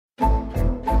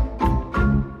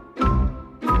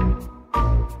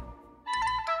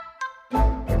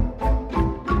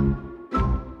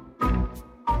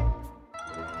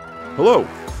Hello,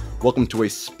 welcome to a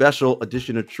special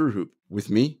edition of True Hoop with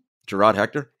me, Gerard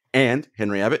Hector, and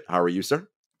Henry Abbott. How are you, sir?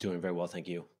 Doing very well, thank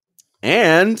you.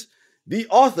 And the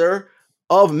author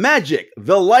of Magic,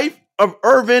 The Life of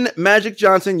Earvin Magic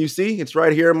Johnson. You see, it's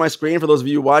right here on my screen for those of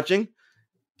you watching.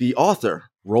 The author,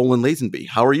 Roland Lazenby.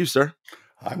 How are you, sir?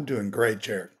 I'm doing great,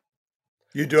 Jared.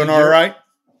 You doing all right?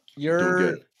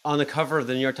 You're on the cover of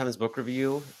the New York Times Book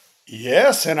Review.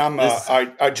 Yes, and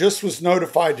I just was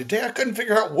notified today. I couldn't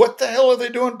figure out what the hell are they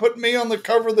doing putting me on the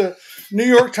cover of the New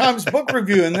York Times Book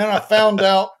Review, and then I found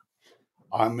out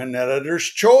I'm an editor's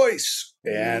choice.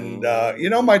 And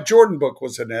my Jordan book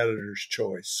was an editor's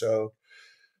choice, so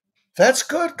that's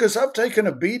good because I've taken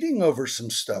a beating over some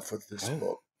stuff with this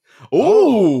book.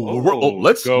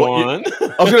 Let's go on.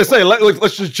 I was going to say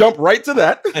let's just jump right to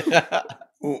that.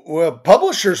 Well,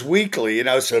 Publishers Weekly,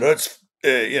 so that's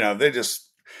they just.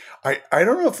 I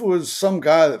don't know if it was some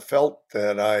guy that felt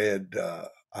that I had,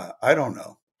 I don't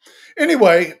know.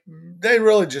 Anyway, they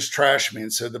really just trashed me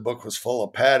and said the book was full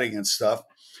of padding and stuff.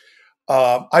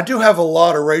 I do have a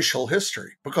lot of racial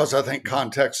history because I think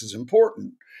context is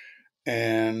important.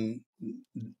 And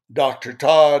Dr.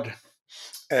 Todd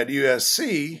at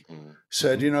USC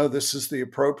said, this is the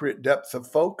appropriate depth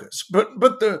of focus.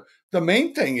 But the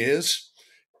main thing is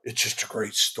it's just a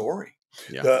great story.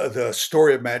 Yeah. The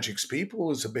story of Magic's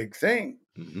people is a big thing.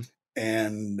 Mm-hmm.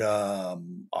 And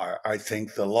I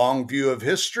think the long view of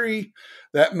history,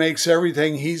 that makes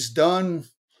everything he's done.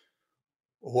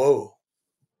 Whoa.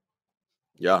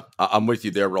 Yeah, I'm with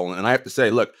you there, Roland. And I have to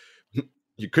say, look,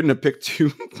 you couldn't have picked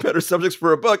two better subjects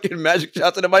for a book in Magic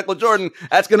Johnson and Michael Jordan.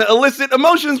 That's going to elicit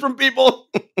emotions from people.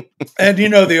 And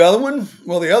the other one?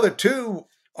 Well, the other two,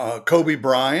 Kobe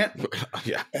Bryant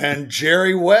and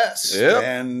Jerry West. Yep.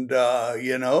 And,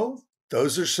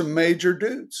 those are some major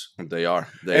dudes. They are.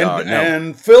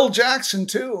 And Phil Jackson,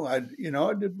 too. I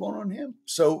did one on him.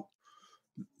 So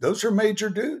those are major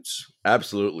dudes.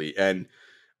 Absolutely. And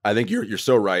I think you're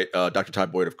so right. Dr.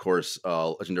 Todd Boyd, of course,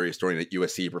 legendary historian at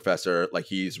USC professor. Like,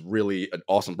 he's really an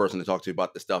awesome person to talk to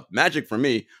about this stuff. Magic, for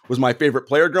me, was my favorite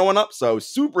player growing up. So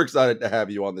super excited to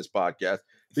have you on this podcast.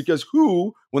 Because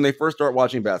when they first start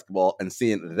watching basketball and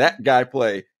seeing that guy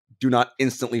play, do not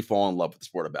instantly fall in love with the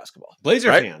sport of basketball.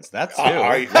 Blazer fans, that's who.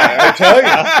 I tell you.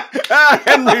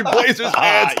 Henry, Blazers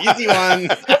fans. Easy one.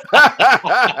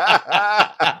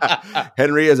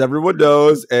 Henry, as everyone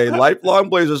knows, a lifelong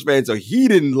Blazers fan, so he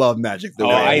didn't love Magic the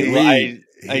way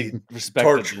I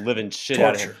respect the living shit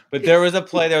out of him. But there was a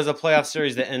playoff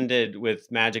series that ended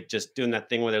with Magic just doing that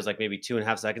thing where there's like maybe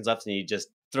 2.5 seconds left and he just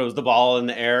throws the ball in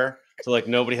the air. So like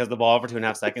nobody has the ball for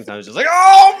 2.5 seconds. And I was just like,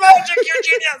 oh, Magic, you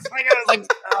genius. Like, I was like,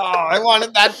 I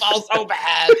wanted that ball so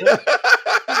bad.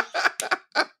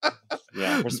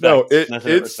 Yeah, respect. No,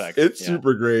 it's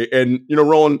super great. And,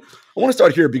 Roland, I want to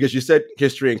start here because you said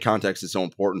history and context is so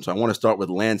important. So I want to start with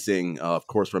Lansing, of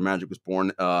course, where Magic was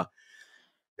born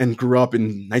and grew up in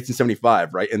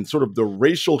 1975, right? And sort of the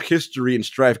racial history and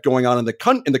strife going on in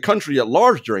the country at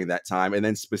large during that time, and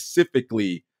then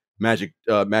specifically Magic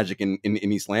in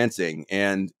East Lansing.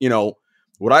 And,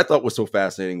 what I thought was so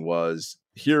fascinating was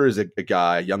here is a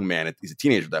guy, a young man, he's a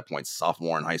teenager at that point,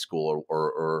 sophomore in high school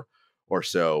or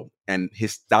so. And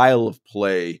his style of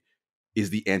play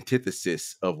is the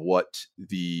antithesis of what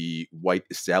the white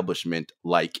establishment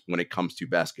like when it comes to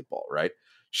basketball, right?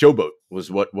 Showboat was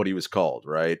what he was called,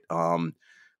 right?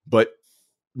 But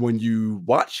when you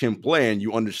watch him play and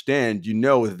you understand,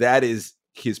 that is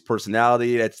his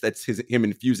personality. That's him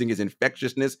infusing his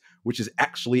infectiousness, which is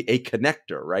actually a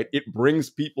connector, right? It brings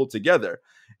people together.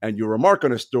 And you remark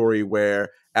on a story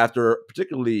where after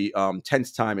particularly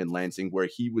tense time in Lansing, where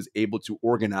he was able to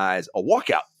organize a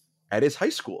walkout at his high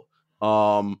school.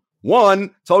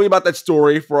 One, tell me about that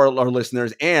story for our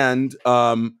listeners, and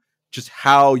just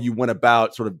how you went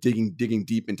about sort of digging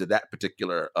deep into that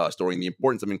particular story and the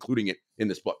importance of including it in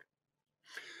this book.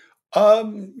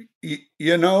 The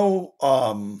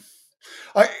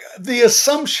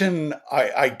assumption,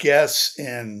 I guess,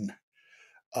 in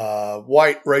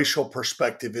white racial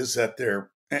perspective is that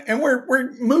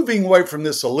we're moving away from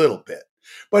this a little bit,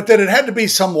 but that it had to be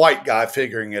some white guy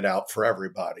figuring it out for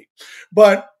everybody.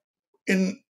 But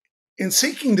in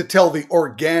seeking to tell the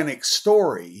organic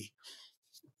story,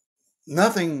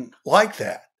 nothing like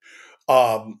that.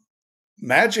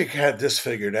 Magic had this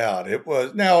figured out.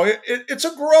 It's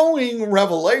a growing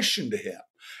revelation to him,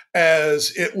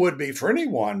 as it would be for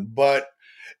anyone. But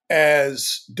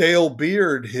as Dale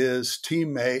Beard, his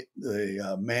teammate,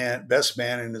 the best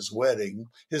man in his wedding,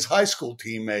 his high school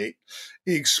teammate,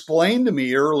 he explained to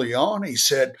me early on, he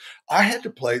said, I had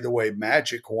to play the way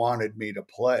Magic wanted me to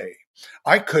play.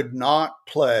 I could not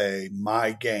play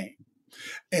my game.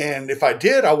 And if I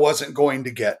did, I wasn't going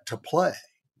to get to play.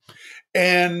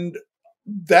 And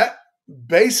that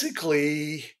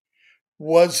basically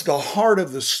was the heart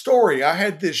of the story. I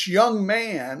had this young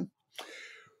man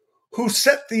who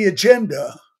set the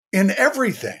agenda in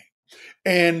everything.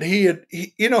 And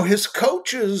his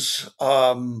coaches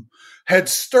had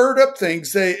stirred up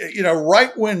things. They,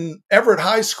 right when Everett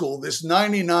High School, this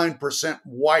 99%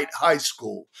 white high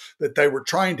school that they were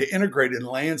trying to integrate in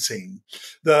Lansing,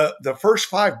 the first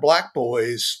 5 black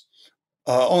boys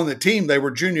on the team, they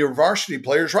were junior varsity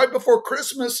players. Right before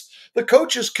Christmas, the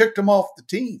coaches kicked them off the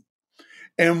team.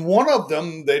 And one of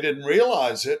them, they didn't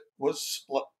realize it, was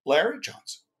Larry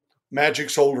Johnson,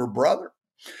 Magic's older brother.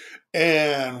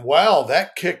 And wow,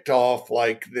 that kicked off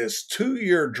like this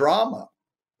 2-year drama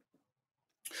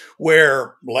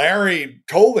where Larry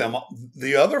told them,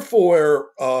 the other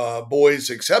 4 boys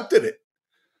accepted it.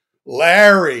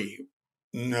 Larry,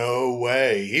 no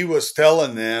way. He was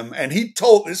telling them, and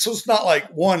this was not like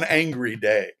one angry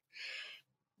day.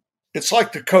 It's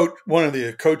like one of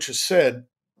the coaches said,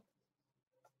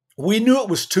 we knew it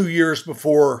was 2 years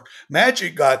before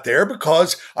Magic got there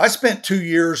because I spent 2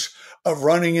 years of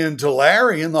running into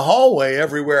Larry in the hallway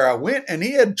everywhere I went, and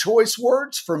he had choice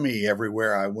words for me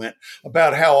everywhere I went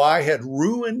about how I had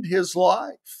ruined his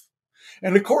life.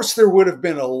 And of course, there would have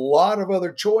been a lot of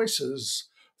other choices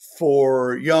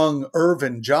for young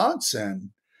Earvin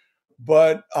Johnson,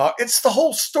 but it's the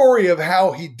whole story of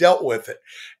how he dealt with it.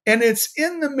 And it's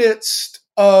in the midst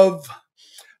of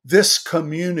this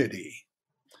community,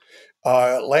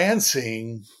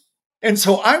 Lansing. And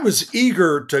so I was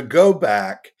eager to go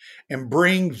back and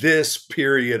bring this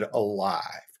period alive.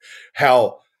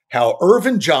 How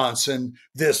Earvin Johnson,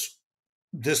 this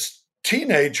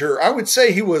teenager, I would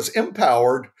say he was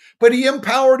empowered, but he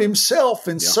empowered himself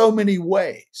in so many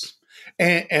ways.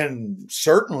 And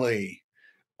certainly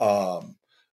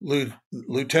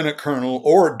Lieutenant Colonel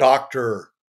or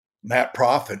Dr. Matt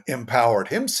Prophet empowered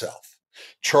himself.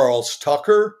 Charles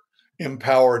Tucker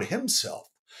empowered himself.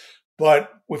 But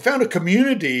we found a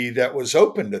community that was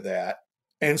open to that.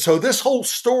 And so this whole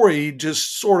story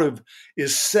just sort of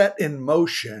is set in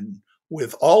motion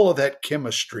with all of that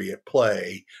chemistry at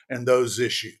play and those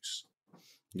issues.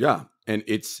 Yeah. And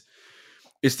it's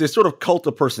this sort of cult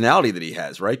of personality that he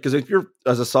has, right? Because if you're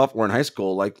as a sophomore in high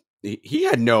school, like he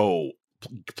had no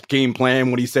game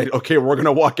plan when he said, okay, we're going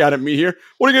to walk out at me here.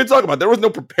 What are you going to talk about? There was no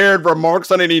prepared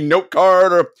remarks on any note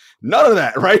card or none of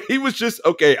that, right? He was just,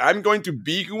 okay, I'm going to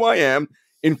be who I am,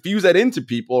 infuse that into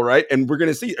people, right? And we're going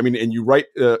to see. I mean, and you write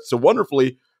so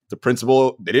wonderfully, the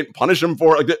principal, they didn't punish him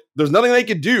for it. Like, there's nothing they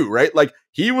could do, right? Like,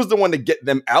 he was the one to get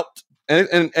them out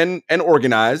and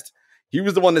organized. He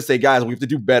was the one to say, guys, we have to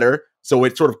do better. So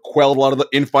it sort of quelled a lot of the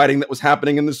infighting that was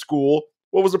happening in the school.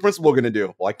 What was the principal going to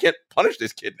do? Well, I can't punish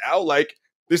this kid now. Like,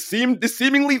 this thing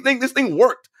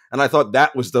worked. And I thought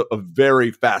that was a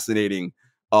very fascinating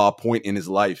point in his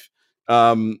life.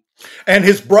 And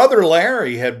his brother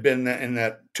Larry had been in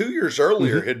that 2 years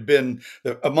earlier, had been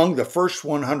among the first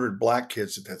 100 black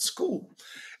kids at that school.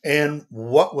 And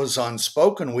what was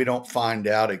unspoken, we don't find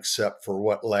out except for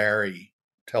what Larry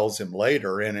tells him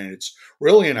later. And it's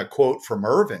really in a quote from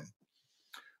Earvin.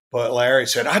 But Larry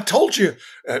said, I told you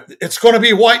it's going to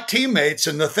be white teammates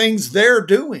and the things they're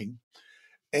doing.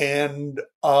 And,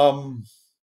 there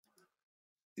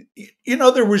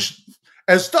was,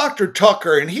 as Dr.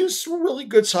 Tucker, and he was a really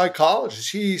good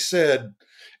psychologist, he said,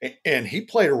 and he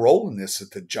played a role in this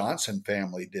that the Johnson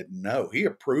family didn't know. He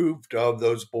approved of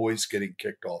those boys getting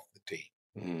kicked off the team.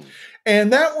 Mm.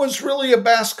 And that was really a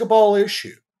basketball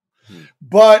issue. Mm.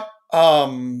 But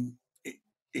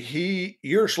he,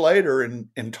 years later,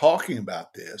 in talking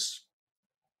about this,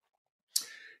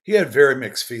 he had very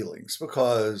mixed feelings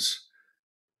because,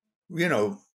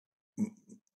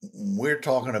 we're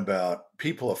talking about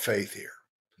people of faith here.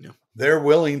 Yeah. They're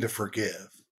willing to forgive.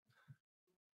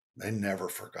 They never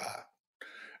forgot.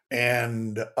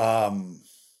 And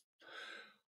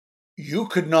you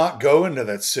could not go into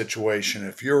that situation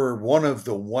if you're one of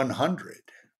the 100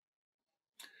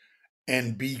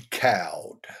 and be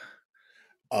cowed,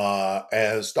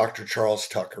 as Dr. Charles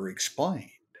Tucker explained.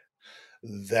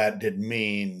 That didn't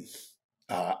mean,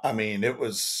 it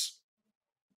was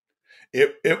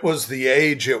the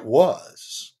age it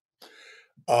was.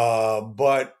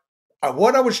 But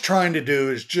what I was trying to do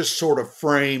is just sort of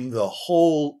frame the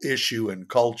whole issue in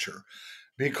culture,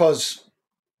 because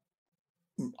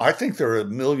I think there are a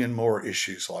million more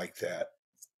issues like that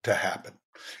to happen.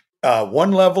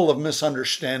 One level of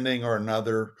misunderstanding or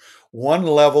another, one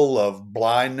level of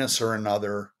blindness or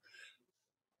another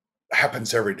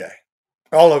happens every day,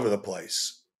 all over the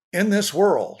place in this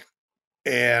world.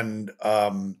 And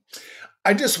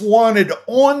I just wanted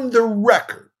on the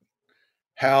record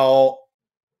how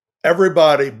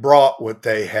everybody brought what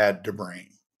they had to bring.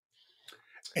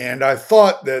 And I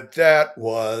thought that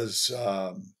was,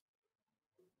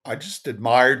 I just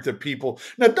admired the people.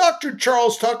 Now, Dr.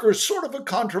 Charles Tucker is sort of a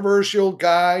controversial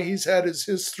guy. He's had his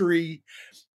history.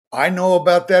 I know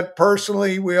about that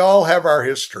personally. We all have our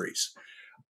histories.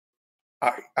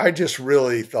 I just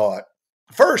really thought,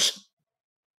 first,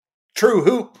 true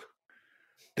hoop.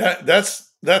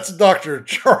 That's Dr.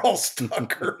 Charles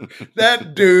Tucker.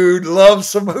 That dude loves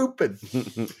some hooping.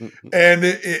 And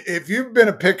if you've been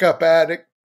a pickup addict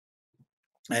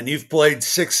and you've played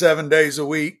 6-7 days a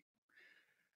week,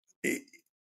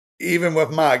 even with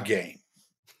my game,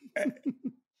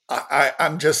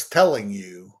 I'm just telling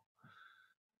you,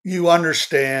 you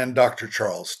understand Dr.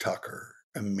 Charles Tucker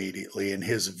immediately and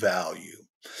his value.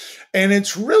 And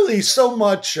it's really so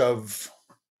much of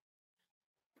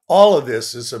all of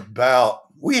this is about,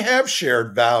 we have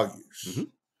shared values. Mm-hmm.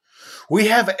 We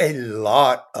have a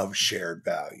lot of shared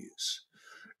values.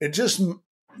 It just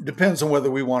depends on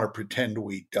whether we want to pretend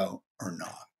we don't or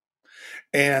not.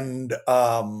 And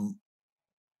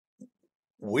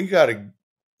we got to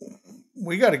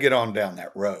get on down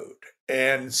that road.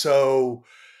 And so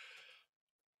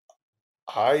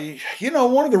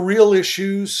one of the real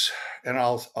issues, and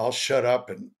I'll shut up,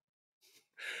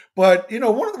 but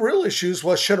one of the real issues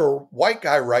was, should a white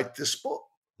guy write this book?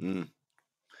 Mm.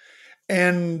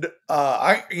 And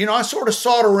I sort of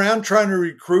sought around trying to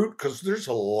recruit, because there's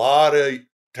a lot of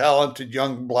talented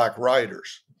young Black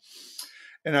writers.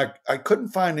 And I couldn't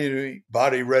find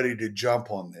anybody ready to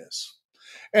jump on this.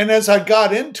 And as I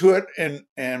got into it,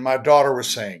 and my daughter was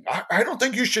saying, I don't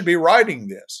think you should be writing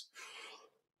this.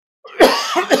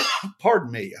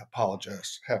 Pardon me, I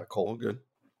apologize. Had a cold. Good.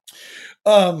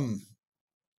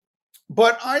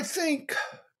 But I think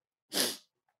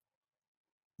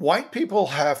white people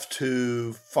have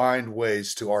to find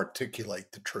ways to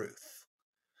articulate the truth.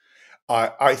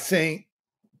 I think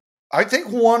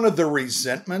one of the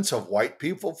resentments of white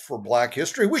people for Black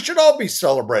history, we should all be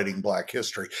celebrating Black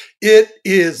history. It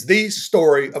is the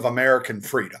story of American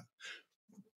freedom.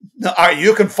 Now,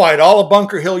 you can fight all of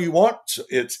Bunker Hill you want.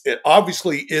 It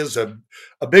obviously is a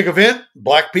big event.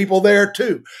 Black people there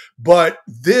too. But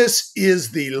this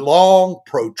is the long,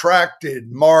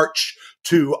 protracted march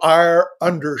to our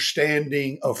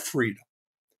understanding of freedom.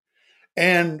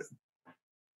 And,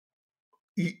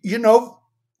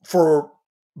 for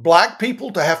Black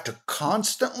people to have to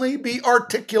constantly be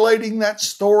articulating that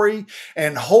story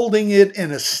and holding it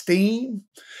in esteem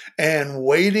and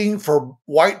waiting for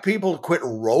white people to quit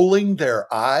rolling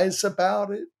their eyes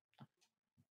about it,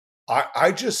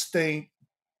 I just think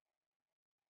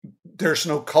there's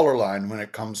no color line when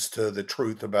it comes to the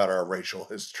truth about our racial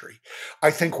history.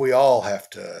 I think we all have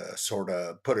to sort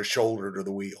of put a shoulder to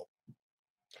the wheel.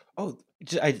 Oh,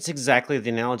 it's exactly the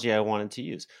analogy I wanted to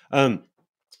use.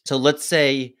 So let's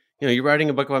say, you're writing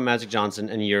a book about Magic Johnson,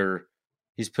 and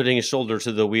he's putting a shoulder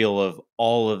to the wheel of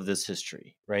all of this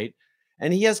history, right?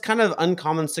 And he has kind of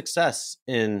uncommon success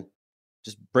in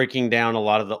just breaking down a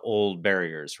lot of the old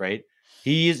barriers, right?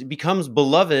 He becomes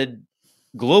beloved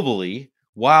globally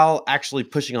while actually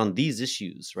pushing on these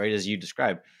issues, right? As you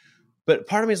described. But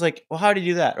part of me is like, well, how do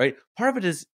you do that, right? Part of it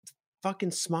is fucking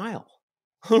smile,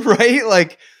 right?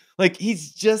 Like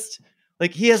he's just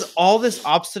like, he has all this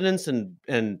obstinance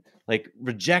and like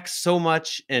rejects so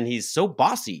much, and he's so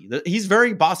bossy. He's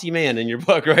very bossy man in your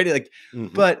book, right? Like,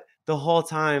 mm-hmm. But the whole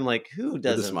time, like, who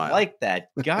doesn't like that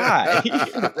guy,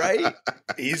 right?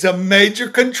 He's a major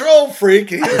control freak.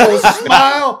 He will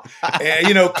smile.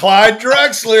 And, Clyde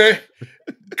Drexler,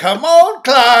 come on,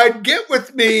 Clyde, get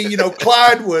with me.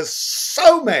 Clyde was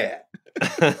so mad.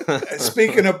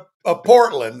 Speaking of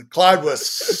Portland, Clyde was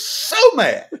so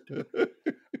mad.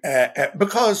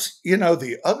 Because,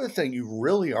 the other thing, you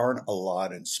really aren't a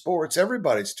lot in sports.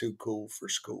 Everybody's too cool for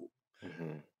school.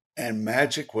 Mm-hmm. And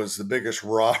Magic was the biggest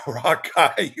rah-rah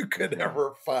guy you could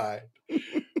ever find.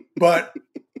 But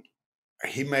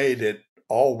he made it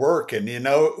all work. And,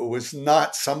 it was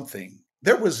not something.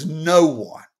 There was no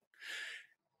one.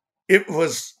 There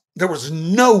was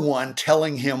no one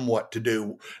telling him what to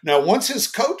do. Now, once his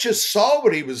coaches saw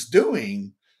what he was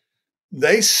doing,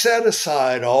 they set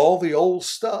aside all the old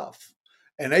stuff,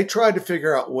 and they tried to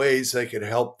figure out ways they could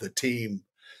help the team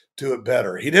do it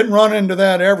better. He didn't run into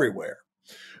that everywhere,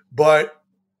 but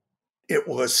it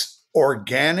was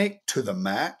organic to the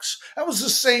max. That was the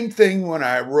same thing when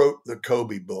I wrote the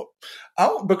Kobe book,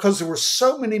 because there were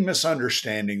so many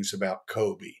misunderstandings about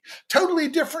Kobe. Totally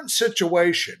different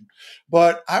situation,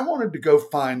 but I wanted to go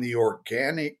find the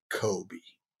organic Kobe.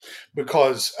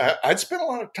 because I'd spent a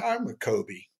lot of time with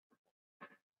Kobe.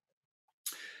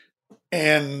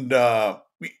 And,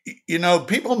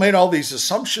 people made all these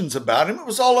assumptions about him. It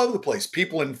was all over the place.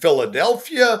 People in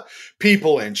Philadelphia,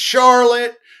 people in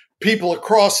Charlotte, people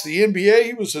across the NBA.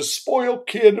 He was a spoiled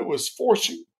kid that was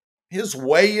forcing his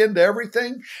way into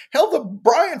everything. Hell, the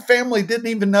Bryant family didn't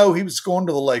even know he was going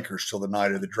to the Lakers till the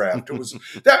night of the draft. It was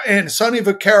that, and Sonny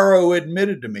Vaccaro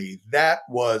admitted to me that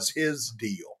was his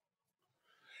deal.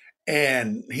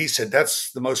 And he said,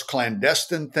 that's the most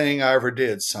clandestine thing I ever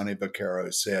did, Sonny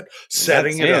Vaccaro said.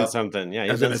 Setting it up. Something.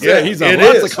 Yeah, he's on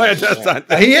lots of clandestine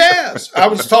things. He has. I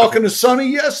was talking to Sonny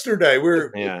yesterday. We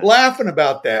were laughing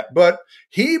about that. But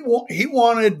he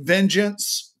wanted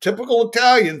vengeance, typical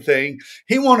Italian thing.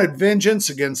 He wanted vengeance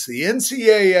against the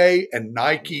NCAA and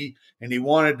Nike, and he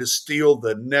wanted to steal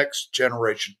the next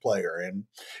generation player. And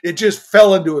it just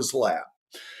fell into his lap.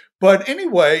 But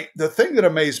anyway, the thing that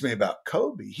amazed me about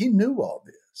Kobe, he knew all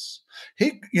this.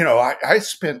 I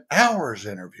spent hours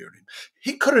interviewing him.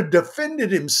 He could have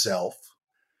defended himself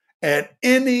at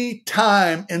any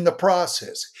time in the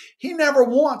process. He never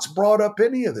once brought up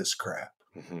any of this crap.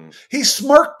 Mm-hmm. He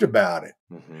smirked about it.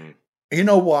 Mm-hmm. You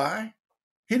know why?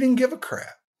 He didn't give a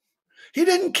crap. He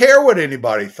didn't care what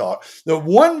anybody thought. The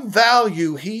one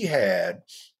value he had,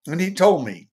 and he told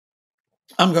me,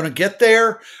 I'm going to get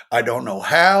there. I don't know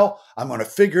how. I'm going to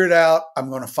figure it out. I'm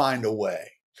going to find a way.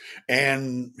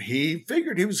 And he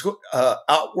figured he was going to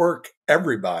outwork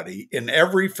everybody in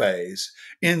every phase,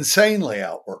 insanely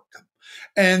outwork them.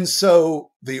 And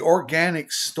so the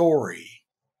organic story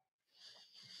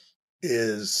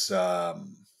is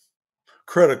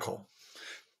critical.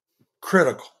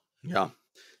 Yeah.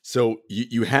 So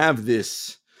you have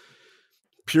this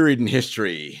period in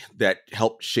history that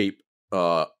helped shape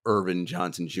Earvin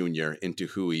Johnson Jr. into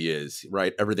who he is,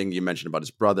 right? Everything you mentioned about his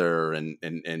brother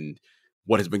and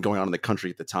what has been going on in the country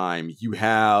at the time. You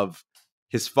have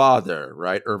his father,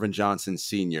 right? Earvin Johnson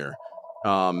Sr.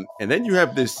 And then you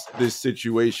have this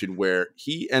situation where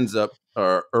he ends up,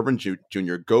 Earvin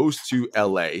Jr. goes to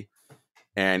LA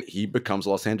and he becomes a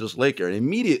Los Angeles Laker and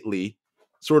immediately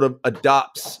sort of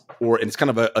adopts, and it's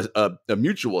kind of a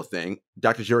mutual thing,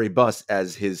 Dr. Jerry Buss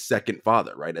as his second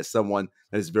father, right? As someone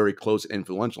that is very close and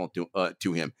influential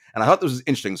to him. And I thought this was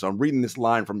interesting. So I'm reading this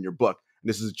line from your book. And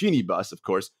this is Jeannie Buss, of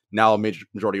course, now a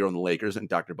majority owner in the Lakers, and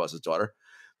Dr. Buss's daughter.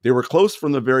 They were close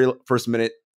from the very first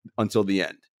minute until the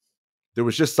end. There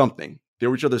was just something. They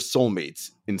were each other's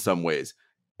soulmates in some ways.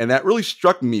 And that really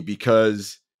struck me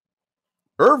because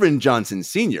Earvin Johnson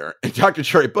Sr. and Dr.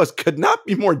 Jerry Buss could not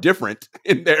be more different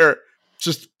in their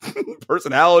just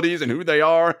personalities and who they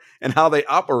are and how they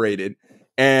operated.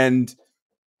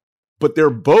 But they're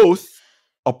both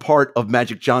a part of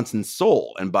Magic Johnson's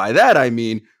soul. And by that, I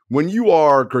mean, when you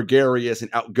are gregarious and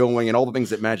outgoing and all the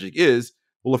things that Magic is,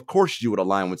 well, of course you would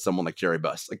align with someone like Jerry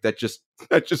Buss. Like that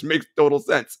just makes total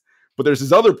sense. But there's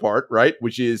this other part, right?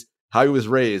 Which is how he was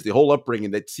raised, the whole upbringing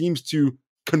that seems to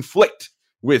conflict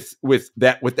with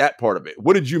that part of it.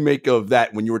 What did you make of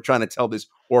that when you were trying to tell this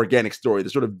organic story, the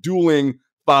sort of dueling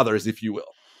fathers, if you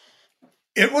will?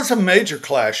 It was a major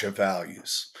clash of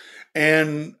values.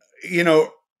 And,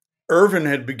 Earvin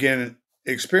had begun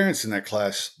experiencing that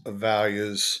clash of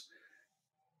values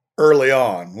early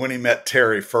on when he met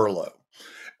Terry Furlow.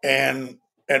 And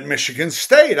at Michigan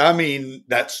State, I mean,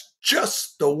 that's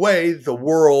just the way the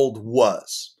world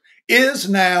was, is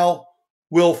now,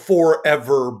 will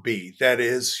forever be. That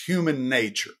is human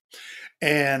nature.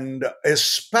 And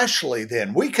especially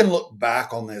then, we can look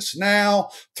back on this now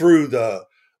through the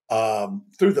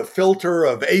filter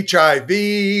of HIV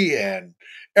and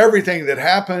everything that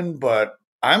happened. But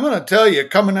I'm going to tell you,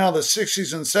 coming out of the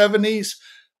 60s and 70s,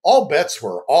 all bets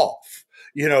were off.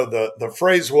 The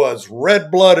phrase was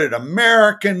red-blooded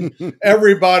American.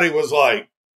 Everybody was like,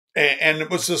 and it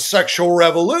was a sexual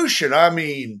revolution. I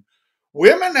mean,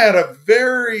 women had a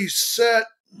very set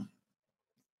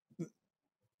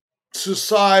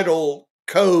societal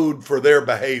code for their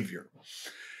behavior.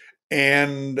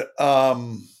 And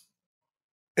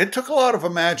it took a lot of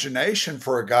imagination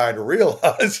for a guy to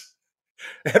realize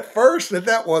at first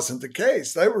that wasn't the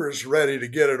case. They were as ready to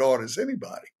get it on as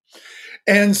anybody.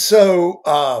 And so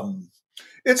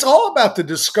it's all about the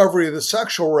discovery of the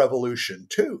sexual revolution,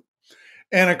 too.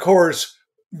 And of course,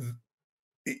 I'm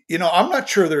not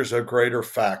sure there's a greater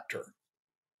factor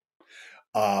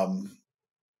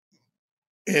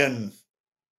in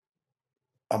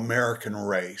American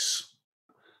race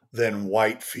than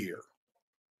white fear.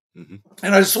 Mm-hmm.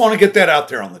 And I just want to get that out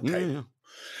there on the table. Yeah.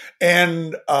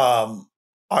 And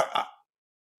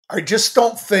I just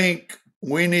don't think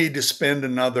we need to spend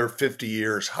another 50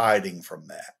 years hiding from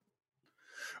that.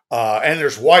 And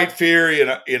there's white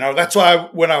fear, that's why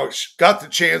when I got the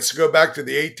chance to go back to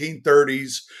the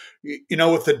 1830s,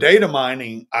 with the data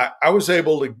mining, I was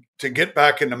able to get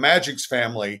back into Magic's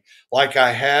family like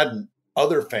I had in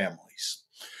other families.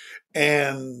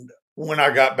 And when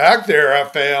I got back there, I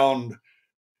found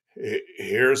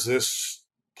here's this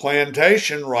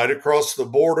plantation right across the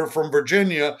border from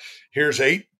Virginia. Here's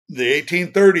the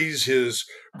 1830s. His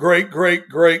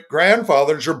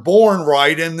great-great-great-grandfathers are born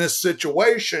right in this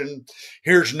situation.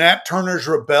 Here's Nat Turner's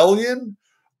Rebellion.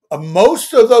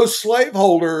 Most of those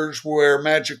slaveholders where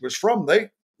Magic was from, they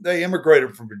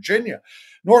immigrated from Virginia.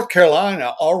 North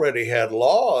Carolina already had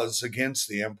laws against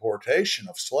the importation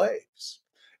of slaves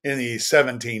in the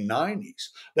 1790s.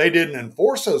 They didn't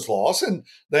enforce those laws, and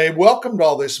they welcomed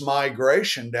all this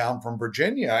migration down from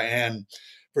Virginia, and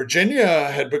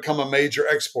Virginia had become a major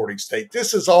exporting state.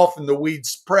 This is off in the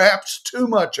weeds, perhaps too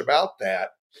much about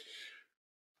that.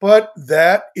 But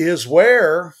that is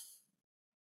where,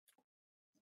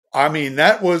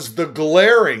 that was the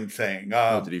glaring thing.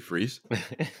 Did he freeze?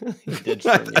 He did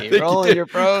for me. Roland, you're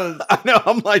froze. I know.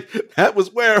 I'm like, that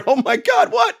was where? Oh my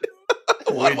God, what?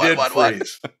 We did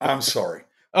freeze. I'm sorry.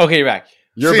 Okay, you're back.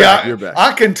 You're back.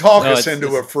 I can talk us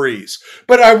into a freeze,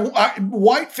 but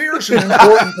white fear is an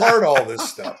important part of all this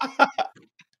stuff.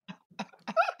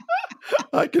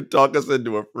 I can talk us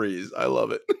into a freeze. I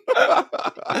love it.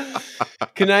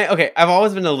 Okay, I've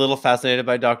always been a little fascinated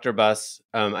by Dr. Buss.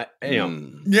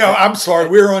 Yeah, I'm sorry.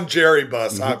 We're on Jerry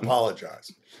Buss. I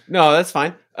apologize. No, that's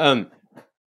fine.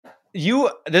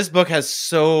 This book has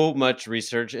so much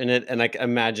research in it, and I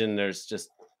imagine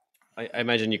I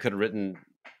imagine you could have written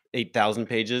 8,000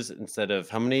 pages instead of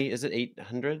how many is it?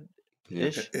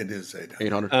 800-ish? It is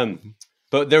 800.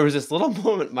 But there was this little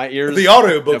moment, my ears. The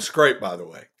audiobook's great, by the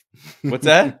way. What's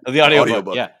that? Oh, the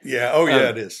audiobook. Yeah. Yeah. Oh, yeah,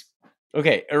 it is.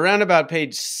 Okay. Around about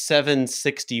page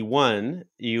 761,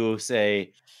 you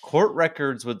say, court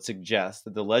records would suggest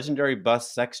that the legendary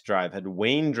Buss sex drive had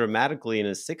waned dramatically in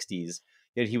his 60s,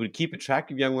 yet he would keep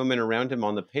attractive young women around him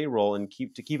on the payroll and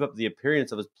keep up the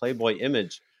appearance of his Playboy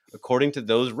image, according to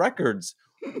those records.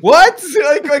 What?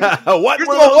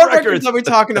 What records are we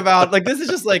talking about? Like, this is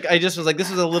just like, I just was like, this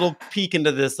was a little peek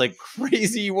into this like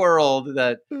crazy world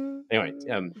that, anyway.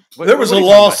 There was a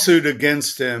lawsuit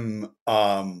against him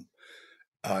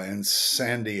in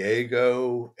San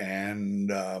Diego,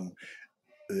 and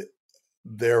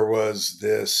there was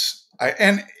this,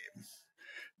 and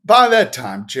by that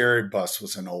time, Jerry Buss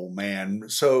was an old man,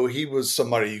 so he was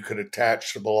somebody you could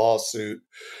attach to the lawsuit.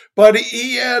 But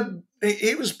he'd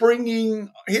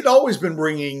always been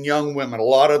bringing young women, a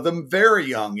lot of them very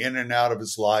young, in and out of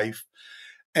his life.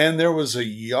 And there was a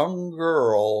young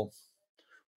girl,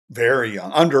 very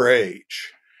young,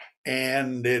 underage,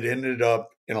 and it ended up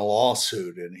in a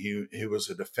lawsuit, and he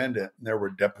was a defendant, and there were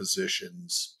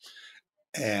depositions.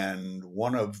 And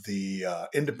one of the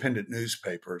independent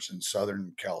newspapers in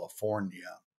Southern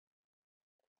California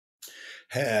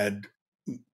had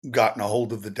gotten a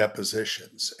hold of the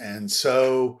depositions. And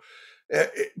so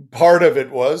part of it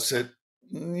was that,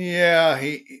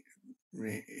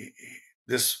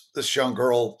 this young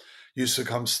girl used to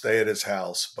come stay at his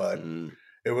house, but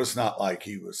it was not like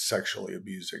he was sexually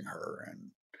abusing her.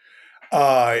 And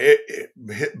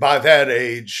by that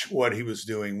age, what he was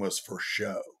doing was for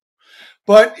show.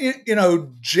 But,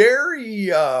 Jerry,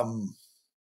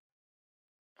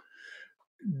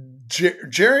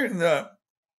 the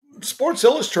Sports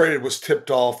Illustrated was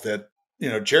tipped off that,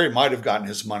 Jerry might have gotten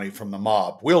his money from the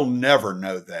mob. We'll never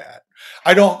know that.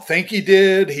 I don't think he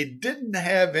did. He didn't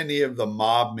have any of the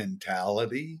mob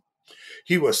mentality.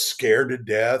 He was scared to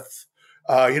death.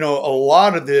 A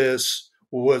lot of this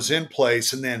was in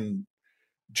place, and then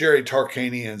Jerry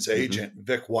Tarkanian's agent,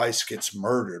 Vic Weiss, gets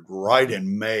murdered right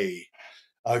in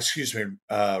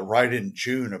right in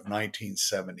June of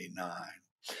 1979.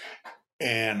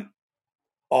 And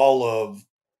all of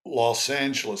Los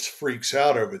Angeles freaks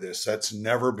out over this. That's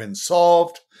never been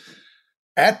solved.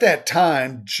 At that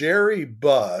time, Jerry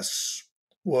Buss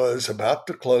was about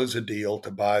to close a deal to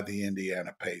buy the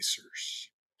Indiana Pacers.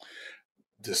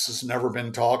 This has never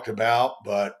been talked about,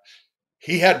 but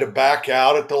he had to back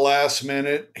out at the last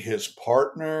minute. His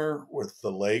partner with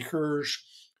the Lakers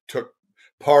took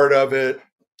part of it.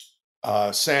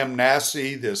 Sam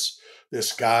Nassi,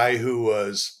 this guy who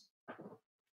was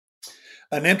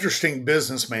an interesting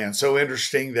businessman, so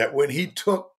interesting that when he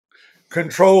took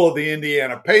control of the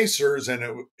Indiana Pacers,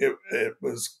 and it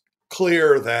was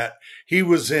clear that he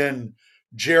was in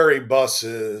Jerry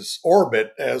Buss's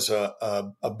orbit as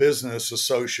a business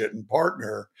associate and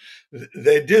partner.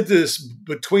 They did this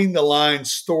between the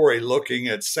lines story looking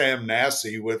at Sam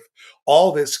Nassy with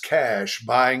all this cash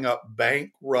buying up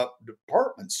bankrupt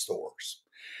department stores.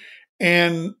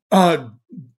 And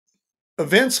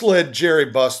events led Jerry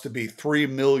Buss to be $3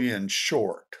 million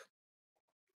short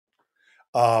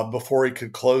before he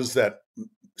could close that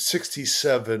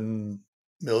 $67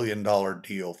 million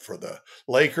deal for the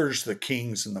Lakers, the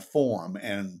Kings, and the Forum,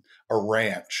 and a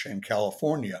ranch in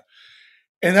California.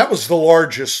 And that was the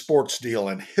largest sports deal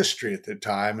in history at the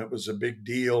time. It was a big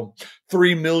deal.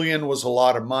 $3 million was a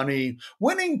lot of money.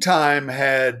 Winning Time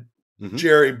had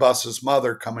Jerry Buss's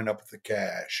mother coming up with the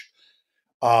cash.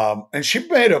 And she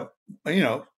made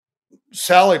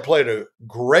Sally played a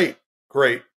great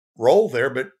role there,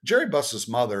 but Jerry Buss's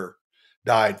mother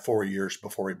died 4 years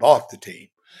before he bought the team.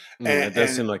 It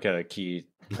does seem like a key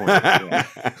point.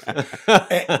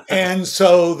 and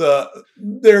so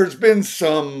there's been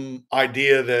some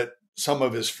idea that some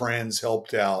of his friends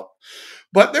helped out,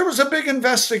 but there was a big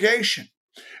investigation.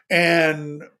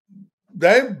 And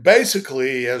they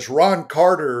basically, as Ron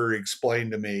Carter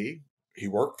explained to me, he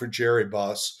worked for Jerry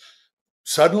Buss.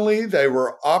 Suddenly they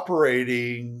were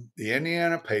operating the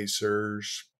Indiana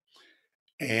Pacers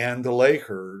and the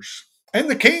Lakers and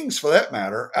the Kings, for that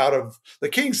matter, out of the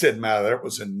Kings didn't matter. That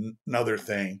was another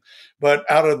thing. But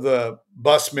out of the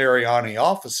Buss Mariani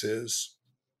offices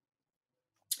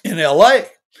in LA.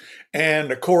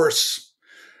 And of course,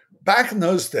 back in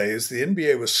those days, the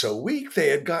NBA was so weak, they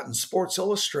had gotten Sports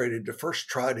Illustrated to first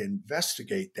try to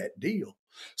investigate that deal.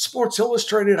 Sports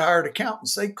Illustrated hired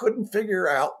accountants. They couldn't figure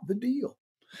out the deal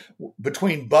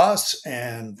between Buss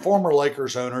and former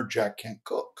Lakers owner Jack Kent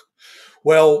Cooke.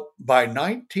 Well, by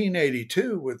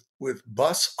 1982, with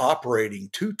Buss operating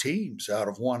two teams out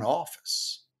of one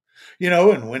office,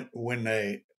 and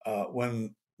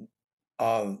when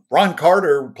Ron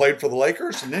Carter played for the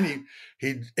Lakers, and then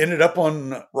he ended up on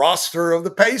the roster of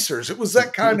the Pacers. It was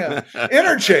that kind of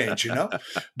interchange,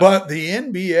 But the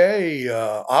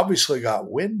NBA obviously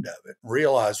got wind of it and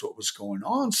realized what was going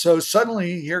on. So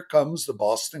suddenly here comes the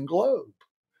Boston Globe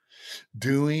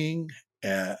doing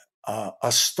a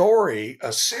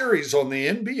series on the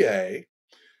NBA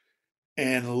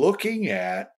and looking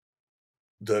at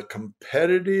the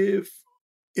competitive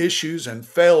issues and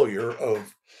failure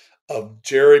of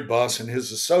Jerry Buss and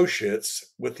his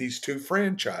associates with these two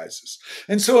franchises.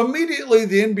 And so immediately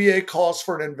the NBA calls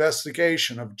for an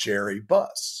investigation of Jerry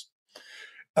Buss.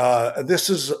 This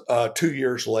is 2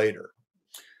 years later.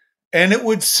 And it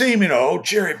would seem,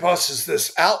 Jerry Buss is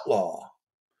this outlaw.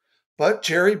 But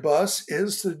Jerry Buss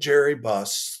is the Jerry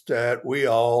Buss that we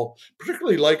all,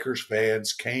 particularly Lakers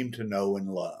fans, came to know and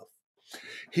love.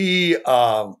 He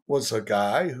was a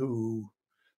guy who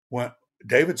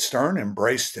David Stern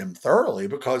embraced him thoroughly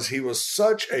because he was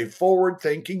such a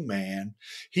forward-thinking man.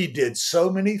 He did so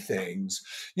many things.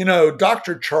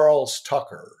 Dr. Charles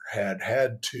Tucker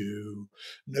had to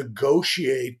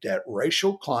negotiate that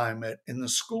racial climate in the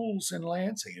schools in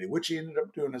Lansing, which he ended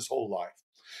up doing his whole life.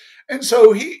 And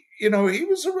so he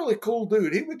was a really cool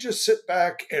dude. He would just sit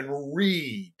back and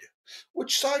read,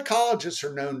 which psychologists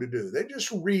are known to do. They just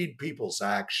read people's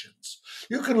actions.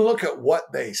 You can look at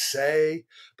what they say,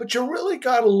 but you really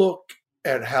got to look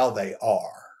at how they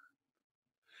are.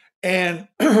 And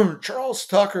Charles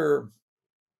Tucker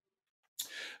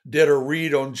did a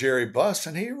read on Jerry Buss,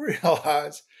 and he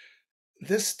realized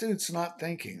this dude's not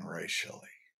thinking racially.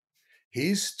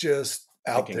 He's just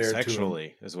out thinking there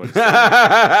sexually is what it's saying.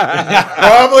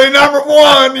 Probably number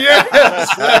one, yes.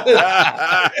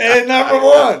 And number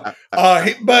one.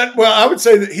 I would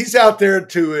say that he's out there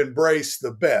to embrace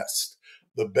the best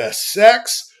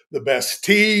sex, the best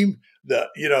team,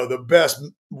 the best,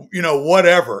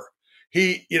 whatever.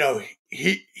 He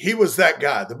was that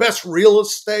guy. The best real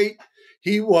estate.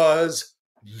 He was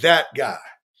that guy.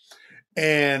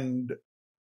 And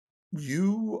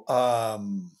you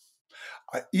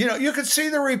could see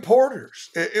the reporters.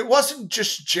 It wasn't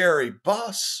just Jerry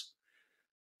Buss.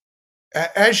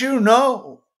 As you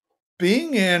know,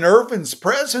 being in Earvin's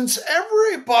presence,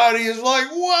 everybody is like,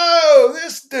 whoa,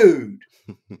 this dude.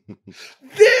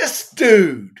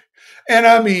 And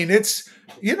I mean, it's,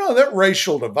 that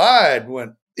racial divide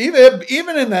when even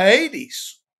in the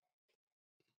 80s,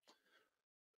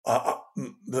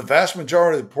 the vast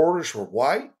majority of the reporters were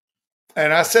white.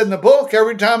 And I said in the book,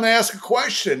 every time they ask a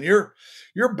question, you're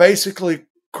basically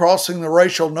crossing the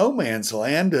racial no man's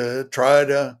land to try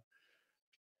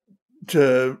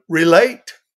to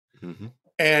relate. Mm-hmm.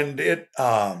 And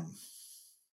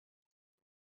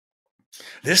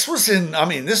This was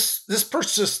this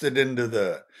persisted into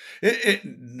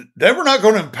they were not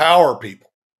going to empower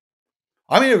people.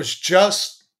 I mean, it was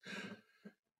just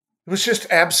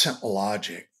absent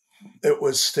logic. It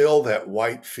was still that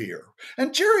white fear.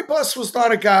 And Jerry Buss was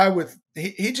not a guy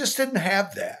he just didn't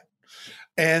have that.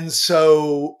 And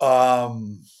so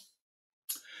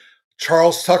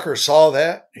Charles Tucker saw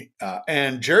that.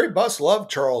 And Jerry Buss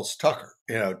loved Charles Tucker.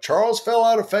 Charles fell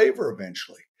out of favor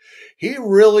eventually. He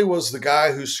really was the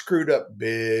guy who screwed up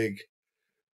big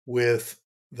with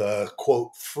the,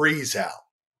 quote, freeze out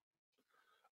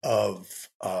of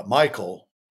Michael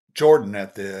Jordan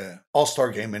at the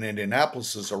All-Star game in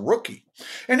Indianapolis as a rookie.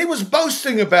 And he was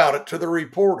boasting about it to the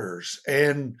reporters.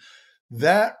 And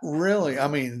that really,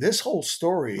 this whole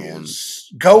story is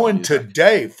going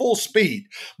today, full speed.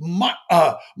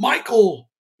 Michael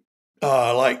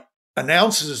has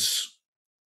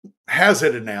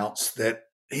it announced that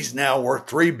he's now worth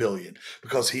 $3 billion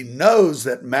because he knows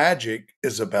that Magic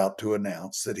is about to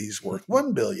announce that he's worth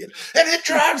 $1 billion. And it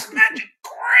drives Magic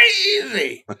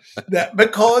crazy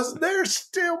because they're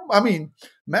still,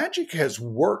 Magic has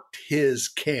worked his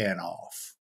can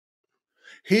off.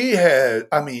 He has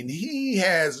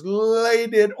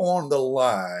laid it on the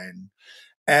line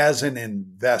as an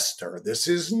investor.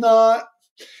 He's not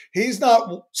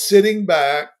sitting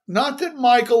back. Not that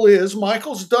Michael is.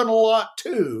 Michael's done a lot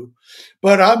too.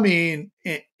 But in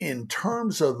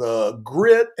terms of the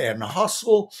grit and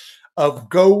hustle of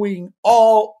going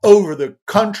all over the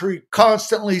country,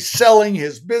 constantly selling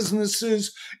his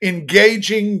businesses,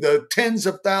 engaging the tens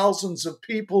of thousands of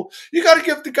people, you got to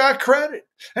give the guy credit.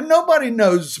 And nobody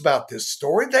knows about this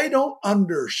story. They don't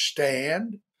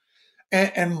understand.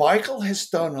 And Michael has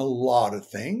done a lot of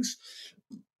things.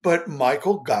 But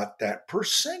Michael got that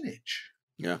percentage.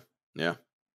 Yeah.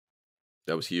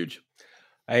 That was huge.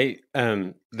 There's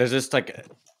just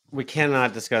we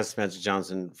cannot discuss Magic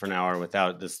Johnson for an hour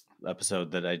without this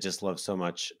episode that I just love so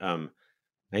much.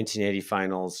 1980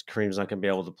 finals, Kareem's not going to be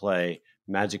able to play.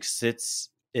 Magic sits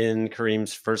in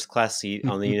Kareem's first class seat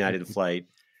on the United flight.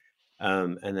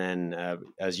 And then,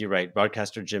 as you write,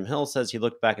 broadcaster Jim Hill says he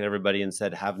looked back at everybody and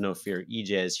said, "Have no fear,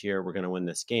 EJ is here. We're going to win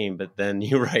this game." But then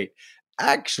you write,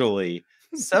 actually,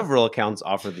 several accounts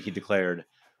offer that he declared,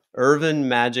 "Earvin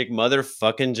Magic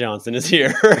motherfucking Johnson is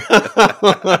here."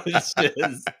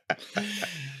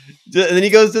 And then he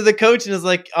goes to the coach and is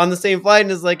on the same flight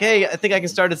and is like, "Hey, I think I can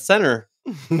start at center."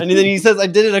 And then he says, "I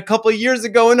did it a couple of years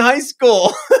ago in high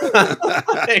school."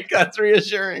 That's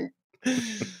reassuring.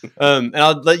 And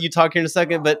I'll let you talk here in a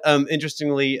second. But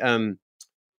interestingly,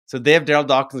 so they have Darryl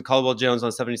Dawkins and Caldwell Jones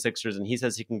on 76ers, and he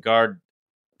says he can guard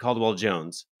Caldwell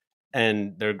Jones.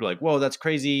 And they're like, "Whoa, that's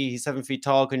crazy. He's 7 feet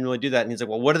tall. Couldn't really do that." And he's like,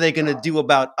 "Well, what are they going to do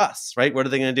about us, right? What are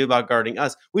they going to do about guarding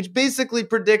us?" Which basically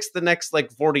predicts the next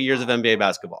 40 years of NBA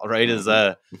basketball, right? Is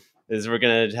we're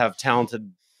going to have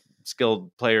talented,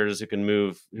 skilled players who can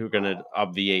move, who are going to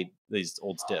obviate these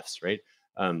old stiffs, right?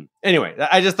 Anyway,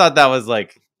 I just thought that was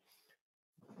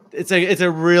it's a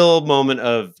real moment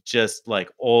of just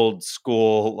old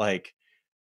school,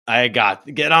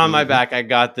 get on my back. I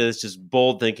got this. Just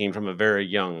bold thinking from a very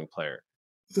young player.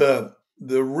 The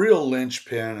real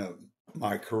linchpin of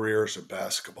my career as a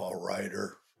basketball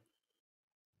writer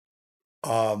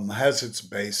has its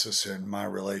basis in my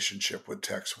relationship with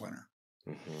Tex Winter.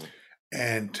 Mm-hmm.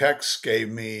 And Tex gave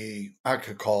me, I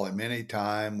could call him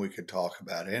anytime. We could talk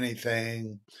about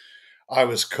anything. I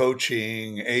was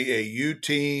coaching AAU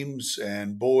teams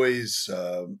and boys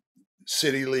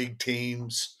city league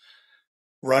teams,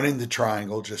 running the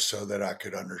triangle just so that I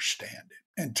could understand it.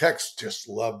 And Tex just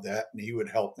loved that, and he would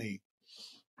help me.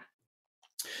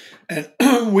 And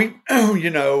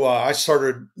I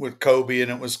started with Kobe, and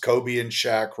it was Kobe and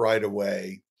Shaq right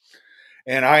away.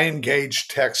 And I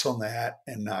engaged Tex on that,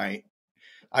 and I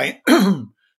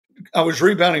was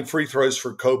rebounding free throws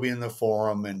for Kobe in the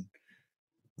Forum, and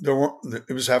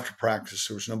it was after practice.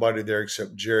 There was nobody there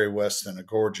except Jerry Weston, a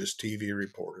gorgeous TV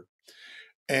reporter.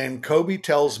 And Kobe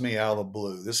tells me out of the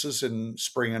blue, this is in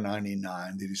spring of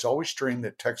 99, that he's always dreamed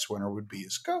that Tex Winter would be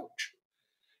his coach.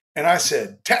 And I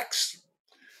said, "Tex,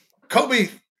 Kobe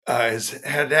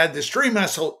had this dream." And I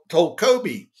told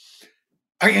Kobe,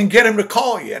 "I can get him to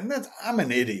call you." And I'm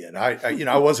an idiot.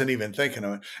 I wasn't even thinking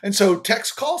of it. And so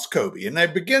Tex calls Kobe, and they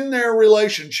begin their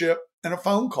relationship in a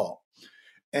phone call.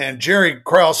 And Jerry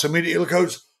Krause immediately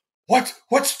goes,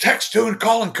 What's Tex doing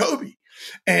calling Kobe?"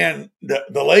 And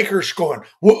the Lakers going,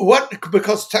 "What?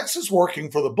 Because Tex is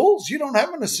working for the Bulls. You don't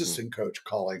have an assistant coach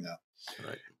calling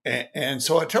Right. And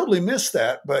so I totally missed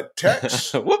that. But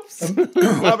Tex, whoops,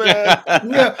 my bad.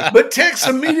 Yeah, but Tex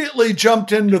immediately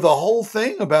jumped into the whole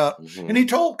thing about, and he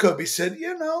told Kobe, said,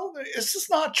 this is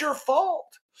not your fault.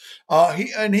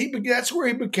 That's where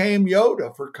he became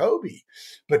Yoda for Kobe.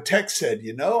 But Tex said,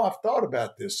 I've thought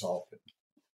about this often.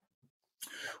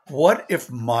 What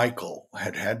if Michael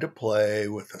had to play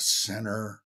with a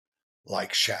center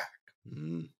like Shaq?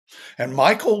 Mm. And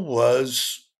Michael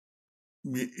was,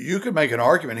 you could make an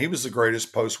argument, he was the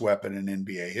greatest post weapon in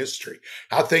NBA history.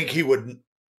 I think he would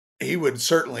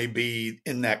certainly be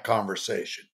in that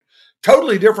conversation.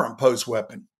 Totally different post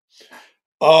weapon.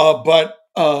 But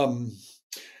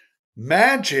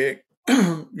Magic,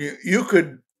 you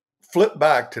could flip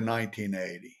back to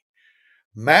 1980.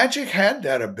 Magic had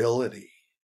that ability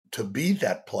to be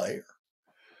that player,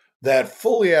 that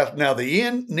fully. Now,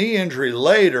 the knee injury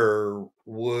later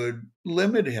would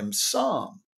limit him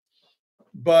some,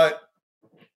 but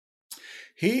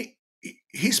he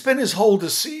spent his whole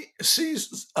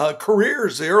careers,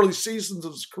 the early seasons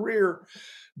of his career,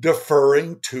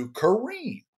 deferring to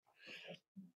Kareem.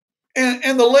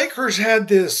 And the Lakers had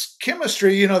this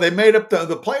chemistry, they made up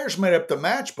the players made up the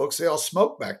matchbooks. They all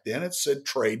smoked back then. It said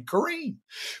trade Kareem.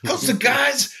 Because the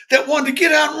guys that wanted to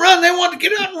get out and run, they wanted to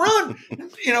get out and run.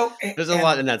 There's a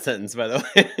lot in that sentence, by the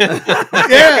way.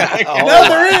 Yeah. No,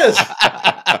 there is.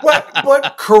 But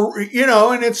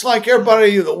and it's like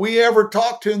everybody that we ever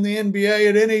talked to in the NBA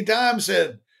at any time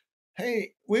said,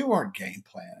 hey, we weren't game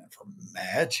planning for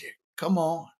Magic. Come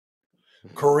on.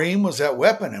 Kareem was that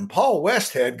weapon, and Paul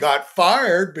Westhead got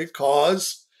fired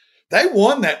because they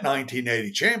won that 1980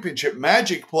 championship.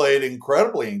 Magic played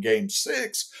incredibly in Game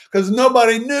 6 because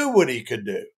nobody knew what he could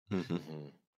do.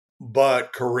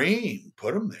 But Kareem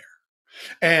put him there.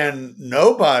 And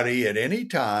nobody at any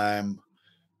time,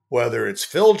 whether it's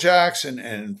Phil Jackson,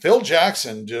 and Phil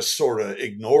Jackson just sort of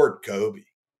ignored Kobe.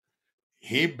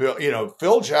 He built,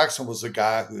 Phil Jackson was the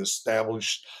guy who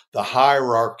established the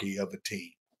hierarchy of a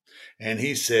team. And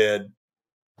he said,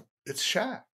 it's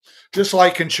Shaq. Just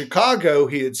like in Chicago,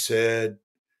 he had said,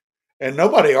 and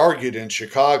nobody argued in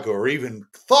Chicago or even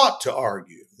thought to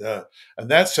argue.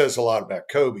 And that says a lot about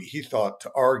Kobe. He thought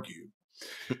to argue.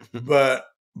 but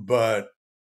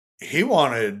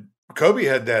Kobe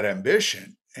had that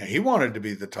ambition, and he wanted to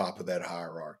be the top of that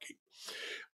hierarchy.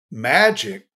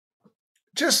 Magic,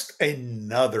 just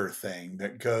another thing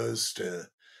that goes to,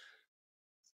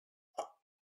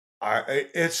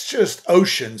 it's just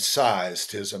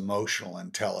ocean-sized, his emotional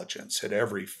intelligence at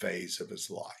every phase of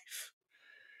his life.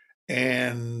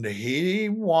 And he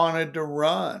wanted to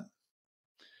run.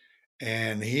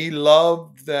 And he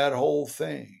loved that whole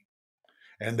thing.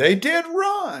 And they did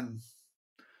run.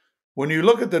 When you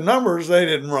look at the numbers, they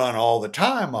didn't run all the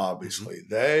time, obviously.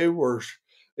 They were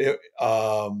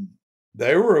a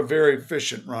very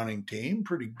efficient running team,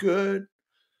 pretty good.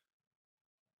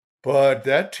 But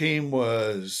that team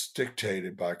was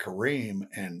dictated by Kareem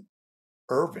and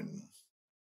Earvin,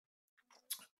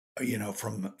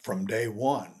 from day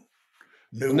one.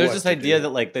 And there's this idea that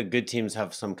like the good teams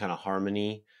have some kind of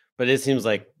harmony, but it seems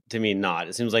like to me not.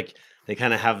 It seems like they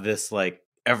kind of have this like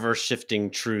ever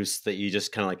shifting truce that you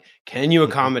just kind of like, can you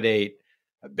accommodate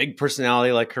a big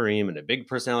personality like Kareem and a big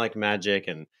personality like Magic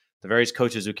and the various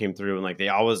coaches who came through, and like they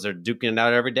always are duking it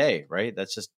out every day, right?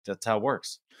 That's how it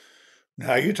works.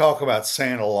 Now, you talk about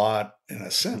saying a lot in a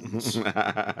sentence.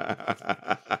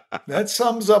 That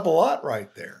sums up a lot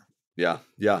right there. Yeah,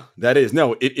 that is.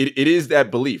 No, it is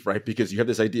that belief, right? Because you have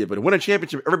this idea, but to win a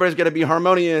championship, everybody's got to be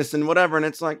harmonious and whatever. And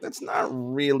it's like, that's not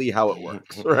really how it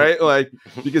works, right? Like,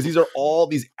 because these are all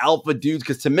these alpha dudes.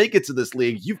 Because to make it to this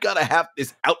league, you've got to have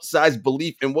this outsized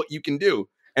belief in what you can do.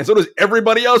 And so does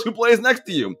everybody else who plays next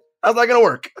to you. How's that going to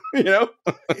work?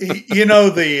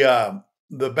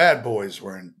 The bad boys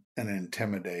were in an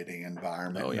intimidating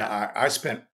environment. Oh, yeah. I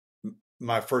spent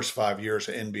my first 5 years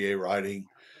of NBA writing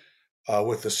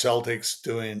with the Celtics,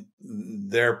 doing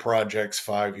their projects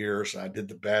 5 years. I did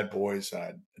the Bad Boys.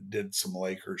 I did some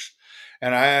Lakers.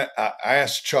 And I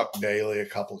asked Chuck Daly a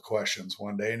couple of questions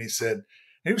one day, and he said,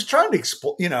 he was trying to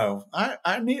explain, I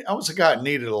was a guy that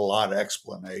needed a lot of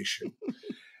explanation.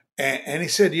 and he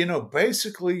said,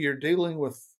 basically you're dealing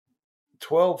with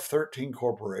 12, 13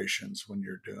 corporations when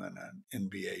you're doing an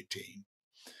NBA team.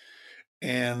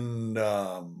 And,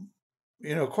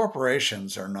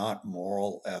 corporations are not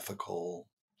moral, ethical.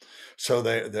 So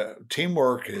the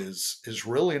teamwork is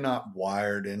really not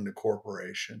wired into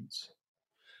corporations.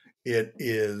 It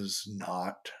is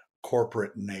not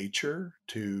corporate nature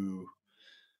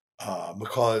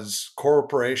because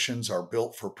corporations are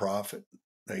built for profit.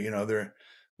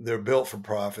 They're built for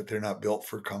profit. They're not built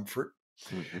for comfort.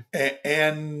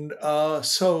 And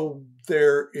so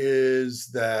there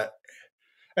is that.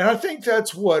 And I think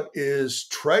that's what is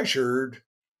treasured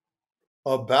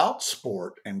about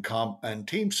sport and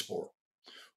team sport.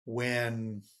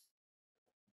 When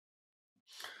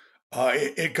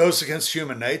it goes against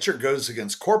human nature, it goes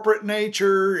against corporate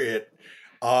nature.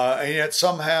 And yet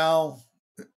somehow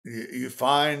you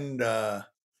find,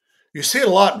 you see it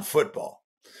a lot in football,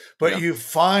 but you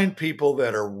find people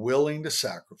that are willing to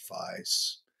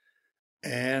sacrifice.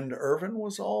 And Earvin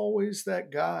was always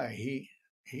that guy.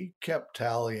 He kept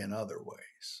tally in other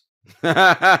ways.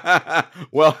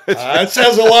 Well, it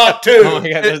says a lot too. Oh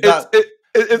my God,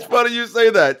 it's funny you say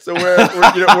that. So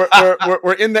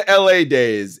we're in the LA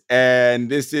days, and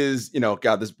this is,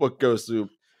 God, this book goes through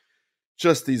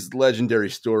just these legendary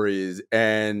stories.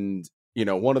 And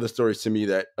one of the stories to me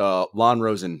that Lon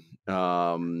Rosen,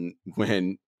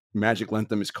 when Magic lent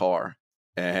them his car,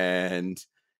 and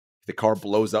the car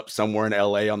blows up somewhere in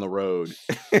LA on the road,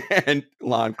 and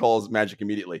Lon calls Magic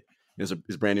immediately. His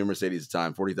brand new Mercedes at the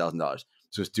time, $40,000.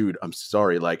 Says, dude, I'm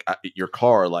sorry. Like, your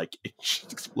car, like, it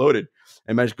just exploded.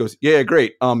 And Magic goes, yeah,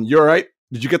 great. You all right?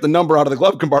 Did you get the number out of the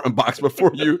glove compartment box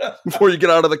before you get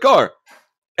out of the car?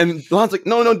 And Lon's like,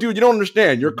 no, dude, you don't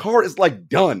understand. Your car is like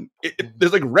done.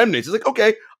 There's like remnants. He's like,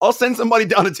 okay, I'll send somebody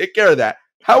down to take care of that.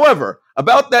 However,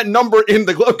 about that number in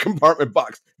the glove compartment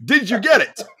box, did you get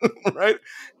it? Right?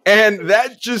 And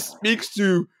that just speaks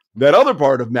to that other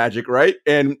part of Magic, right?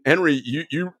 And Henry,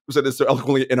 you said this so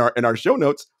eloquently in our show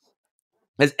notes.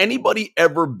 Has anybody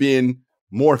ever been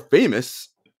more famous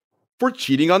for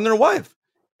cheating on their wife?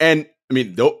 And I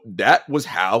mean, that was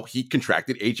how he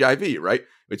contracted HIV, right?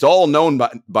 It's all known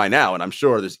by now, and I'm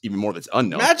sure there's even more that's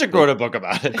unknown. Magic wrote a book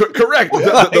about it. Correct.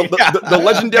 The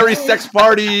legendary sex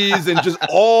parties and just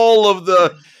all of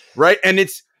the right. And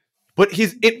but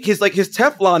his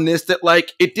Teflonness that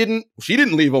like she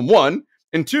didn't leave him, one,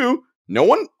 and two, no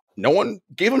one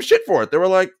gave him shit for it. They were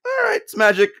like, all right, it's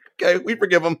Magic. Okay, we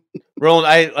forgive him. Roland,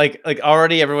 I like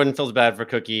already everyone feels bad for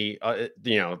Cookie,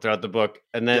 throughout the book.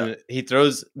 And then he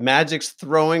throws Magic's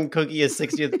throwing Cookie his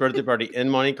 60th birthday party in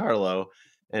Monte Carlo.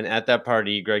 And at that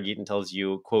party, Greg Eaton tells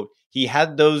you, quote, he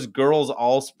had those girls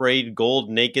all sprayed gold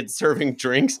naked serving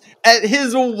drinks at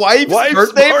his wife's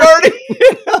birthday party.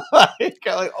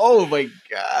 like, oh my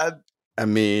God. I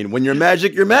mean, when you're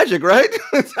Magic, right?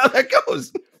 That's how that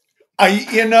goes. I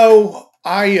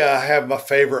have my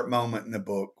favorite moment in the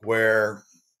book where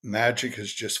Magic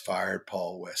has just fired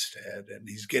Paul Westhead and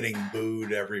he's getting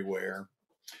booed everywhere.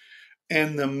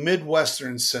 And the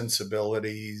Midwestern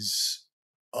sensibilities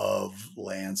of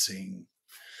Lansing,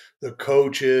 the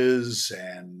coaches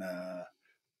and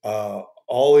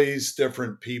all these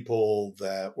different people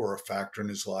that were a factor in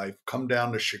his life come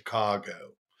down to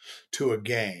Chicago to a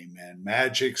game, and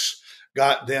Magic's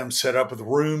got them set up with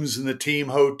rooms in the team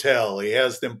hotel. He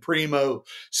has them primo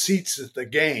seats at the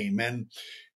game, and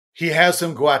he has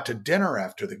them go out to dinner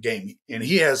after the game, and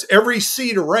he has every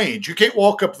seat arranged. You can't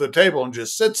walk up to the table and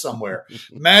just sit somewhere.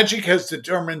 Magic has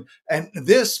determined, and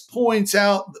this points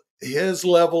out his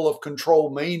level of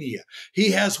control mania.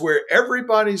 He has where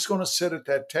everybody's going to sit at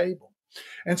that table.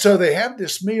 And so they have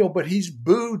this meal, but he's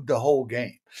booed the whole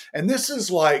game. And this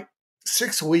is like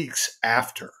 6 weeks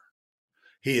after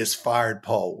he has fired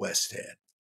Paul Westhead.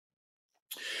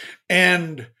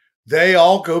 And they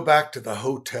all go back to the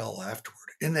hotel afterward.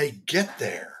 And they get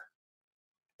there,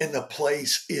 and the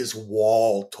place is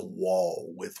wall to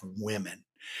wall with women.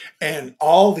 And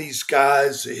all these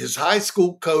guys, his high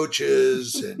school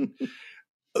coaches, and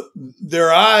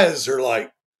their eyes are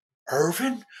like,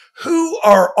 Earvin, who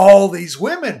are all these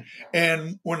women?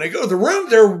 And when they go to the room,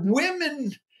 there are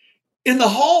women in the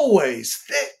hallways,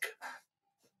 thick.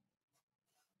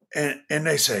 And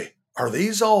they say, are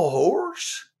these all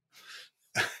whores?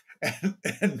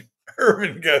 And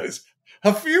Earvin goes,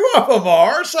 a few of them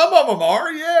are. Some of them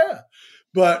are, yeah.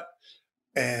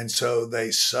 And so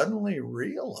they suddenly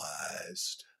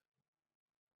realized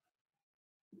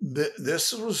that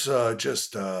this was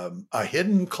just a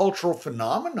hidden cultural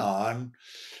phenomenon.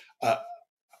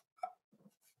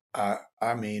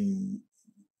 I mean,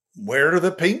 where do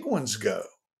the penguins go?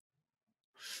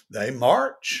 They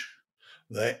march.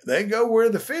 They go where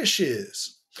the fish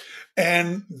is.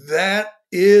 And that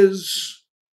is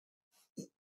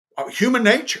human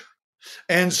nature.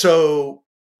 And so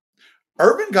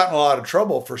Earvin got in a lot of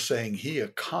trouble for saying he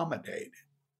accommodated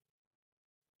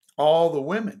all the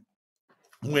women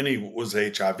when he was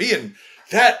HIV. And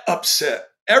that upset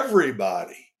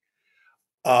everybody.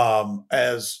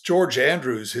 As George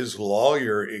Andrews, his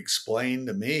lawyer, explained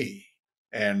to me,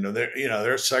 and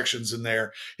there's sections in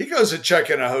there. He goes to check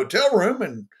in a hotel room,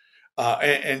 and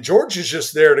and George is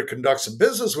just there to conduct some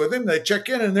business with him. They check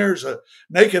in, and there's a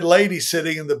naked lady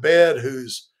sitting in the bed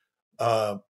who's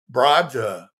bribed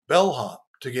a bellhop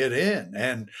to get in.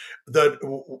 And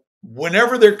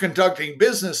whenever they're conducting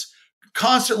business,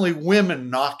 constantly women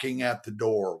knocking at the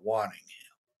door wanting him.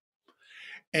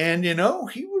 And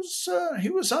he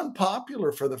was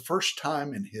unpopular for the first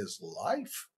time in his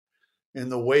life in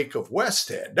the wake of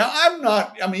Westhead.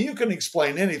 Now, you can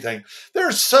explain anything.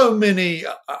 There's so many,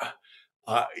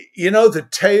 the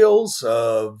tales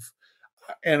of,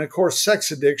 and of course, sex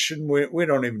addiction. We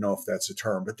don't even know if that's a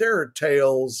term, but there are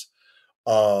tales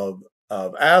of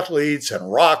athletes and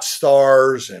rock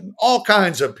stars and all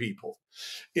kinds of people.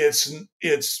 It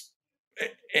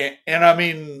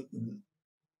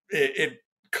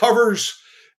covers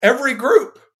every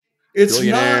group. It's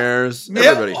billionaires,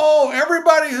 everybody.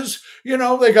 Everybody who's,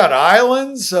 they got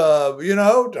islands,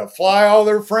 to fly all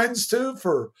their friends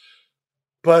to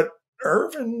but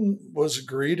Earvin was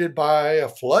greeted by a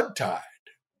flood tide,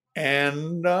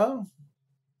 and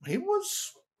he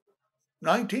was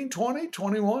 19, 20,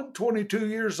 21, 22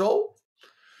 years old.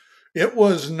 It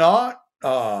was not,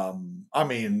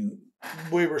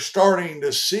 we were starting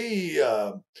to see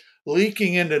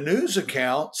leaking into news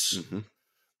accounts,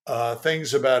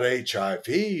 things about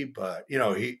HIV, but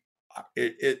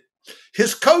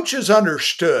his coaches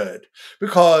understood,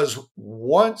 because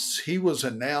once he was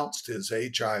announced as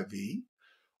HIV,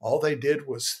 all they did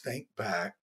was think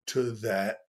back to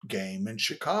that game in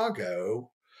Chicago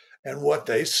and what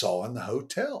they saw in the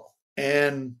hotel.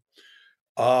 And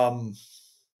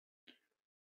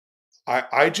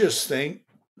I just think,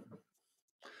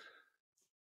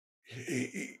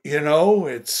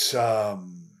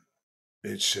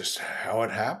 it's just how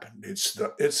it happened.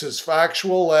 It's as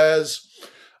factual as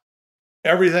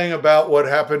everything about what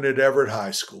happened at Everett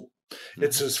High School.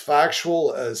 It's as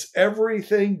factual as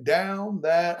everything down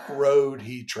that road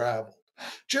he traveled,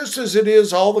 just as it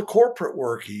is all the corporate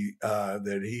work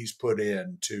that he's put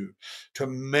in to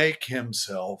make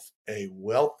himself a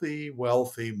wealthy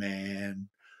man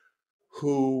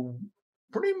who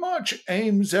pretty much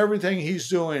aims everything he's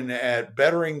doing at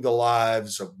bettering the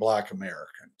lives of Black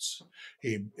Americans.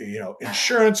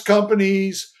 Insurance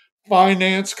companies,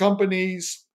 finance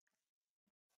companies,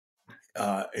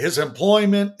 his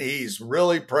employment, he's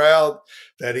really proud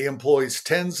that he employs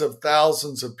tens of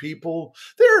thousands of people.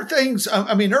 There are things,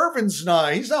 Earvin's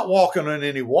he's not walking on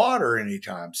any water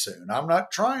anytime soon. I'm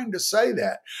not trying to say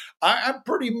that. I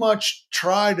pretty much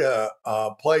try to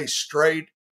play straight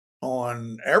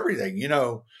on everything.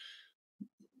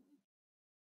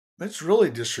 It's really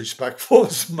disrespectful of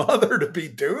his mother to be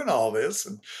doing all this.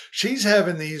 And she's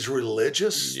having these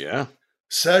religious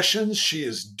sessions. She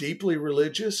is deeply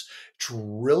religious. It's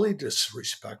really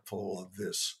disrespectful of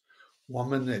this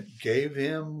woman that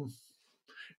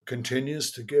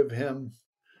continues to give him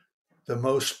the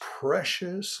most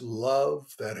precious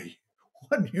love that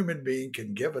one human being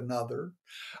can give another.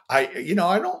 I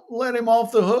don't let him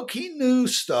off the hook. He knew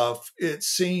stuff, it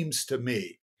seems to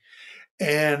me.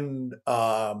 And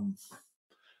I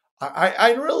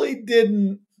really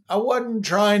didn't. I wasn't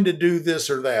trying to do this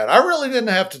or that. I really didn't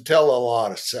have to tell a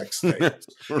lot of sex things.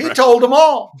 He told them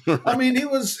all.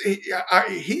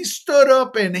 He stood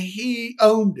up and he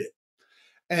owned it.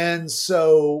 And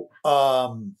so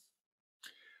I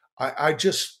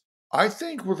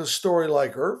think with a story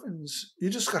like Earvin's, you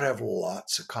just got to have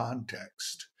lots of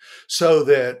context so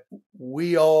that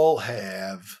we all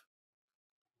have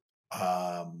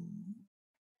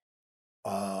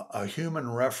a human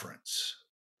reference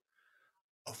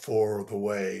for the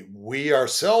way we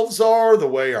ourselves are, the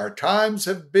way our times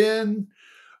have been,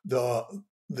 the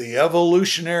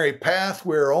evolutionary path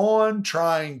we're on,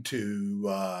 trying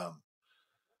to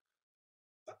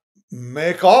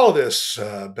make all of this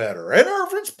better. And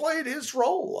Earvin's played his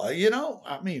role.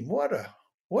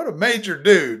 What a major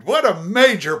dude. What a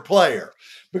major player.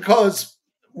 Because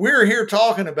we're here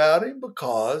talking about him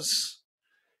because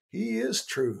he is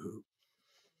true hoop.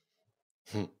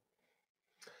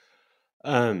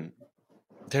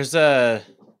 There's a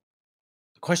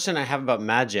question I have about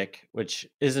magic, which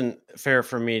isn't fair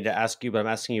for me to ask you, but I'm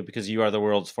asking you because you are the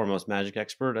world's foremost magic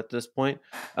expert at this point.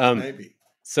 Maybe.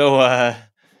 So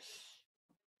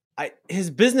his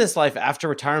business life after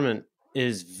retirement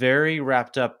is very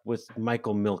wrapped up with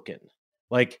Michael Milken.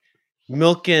 Like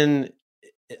Milken,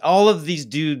 all of these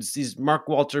dudes, these Mark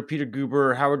Walter, Peter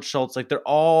Guber, Howard Schultz, like they're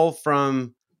all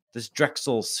from this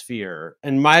Drexel sphere.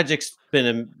 And Magic's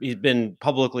he's been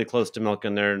publicly close to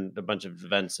Milken. They're in a bunch of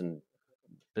events and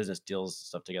business deals and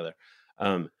stuff together.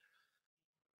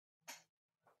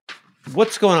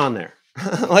 What's going on there?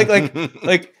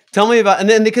 like Tell me about, and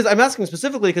then because I'm asking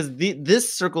specifically because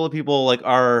this circle of people like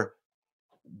are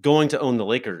going to own the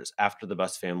Lakers after the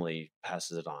Bust family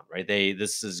passes it on, right?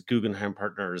 This is Guggenheim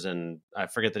Partners, and I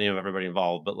forget the name of everybody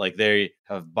involved, but like they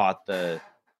have bought the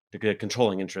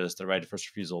controlling interest, the right of first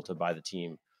refusal to buy the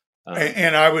team.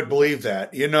 And I would believe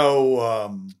that.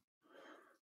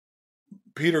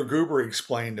 Peter Guber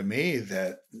explained to me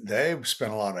that they've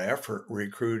spent a lot of effort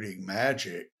recruiting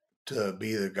Magic to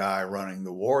be the guy running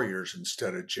the Warriors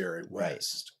instead of Jerry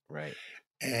West. Right.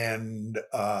 And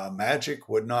Magic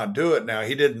would not do it. Now,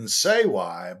 he didn't say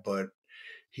why, but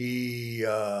he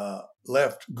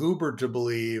left Guber to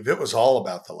believe it was all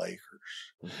about the Lakers.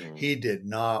 Mm-hmm. He did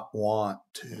not want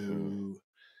to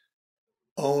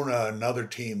own another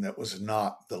team that was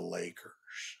not the Lakers.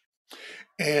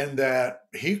 And that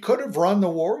he could have run the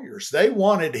Warriors. They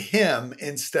wanted him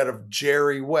instead of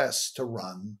Jerry West to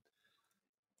run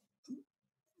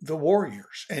the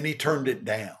Warriors, and he turned it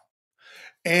down.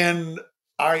 And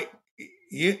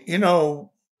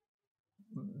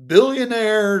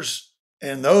billionaires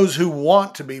and those who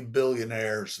want to be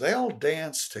billionaires, they all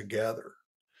dance together.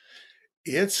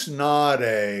 It's not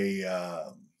I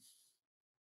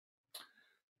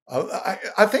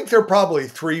think there are probably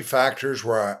three factors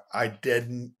where I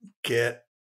didn't get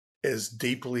as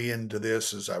deeply into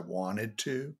this as I wanted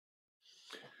to.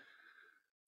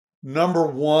 Number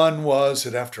one was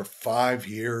that after 5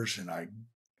 years, and I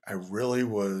really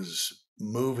was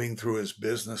moving through his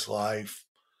business life,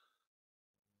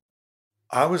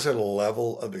 I was at a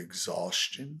level of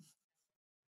exhaustion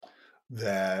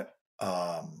that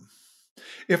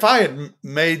if I had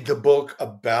made the book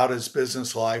about his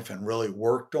business life and really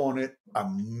worked on it, I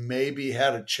maybe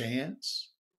had a chance.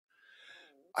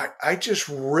 I just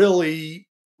really,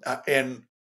 and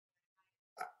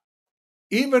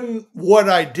even what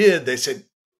I did, they said,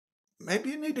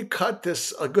 maybe you need to cut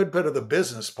a good bit of the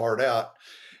business part out.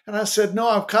 And I said, no,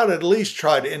 I've got to at least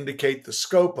try to indicate the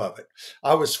scope of it.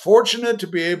 I was fortunate to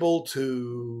be able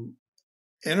to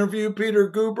interview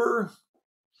Peter Guber.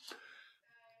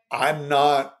 I'm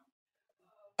not,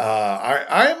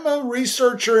 I'm a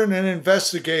researcher and an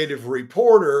investigative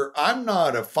reporter. I'm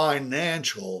not a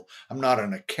financial, I'm not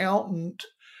an accountant.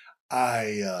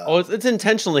 It's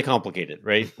intentionally complicated,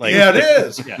 right? Yeah, it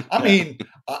is. Yeah. I mean,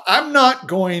 I'm not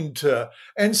going to,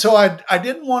 and so I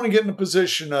didn't want to get in a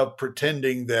position of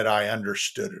pretending that I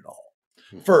understood it all.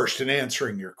 First, in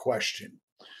answering your question.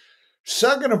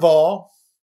 Second of all,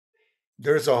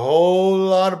 there's a whole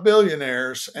lot of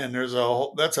billionaires, and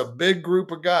that's a big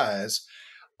group of guys.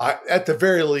 At the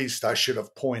very least, I should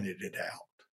have pointed it out.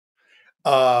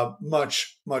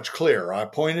 Much clearer. I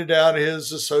pointed out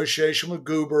his association with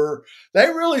Guber. They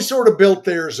really sort of built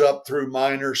theirs up through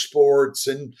minor sports,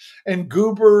 and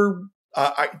Guber.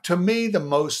 To me, the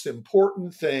most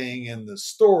important thing in the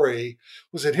story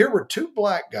was that here were two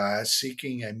black guys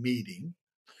seeking a meeting,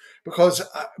 because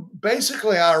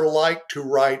basically I like to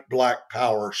write black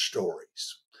power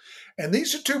stories. And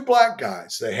these are two black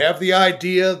guys. They have the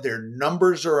idea. Their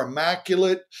numbers are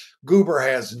immaculate. Guber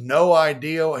has no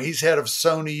idea. He's head of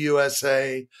Sony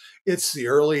USA. It's the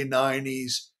early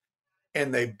 90s.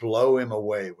 And they blow him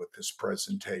away with this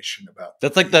presentation about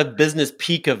that's like the business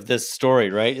peak of this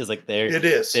story, right? Is like they're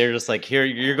just like, here,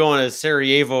 you're going to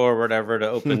Sarajevo or whatever to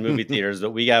open movie theaters, but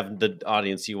we have the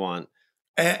audience you want.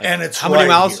 And it's how many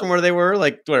miles from where they were?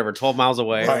 Like whatever, 12 miles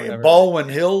away. Right, Baldwin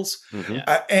Hills.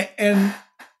 Mm-hmm.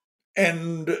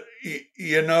 And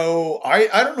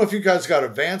I don't know if you guys got a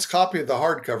Vance copy of the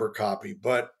hardcover copy,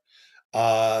 but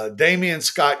Damian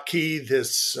Scott Key,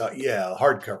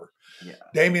 hardcover. Yeah.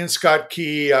 Damian Scott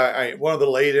Key, one of the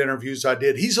late interviews I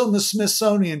did, he's on the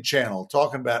Smithsonian Channel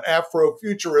talking about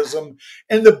Afrofuturism.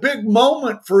 And the big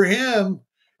moment for him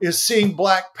is seeing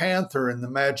Black Panther in the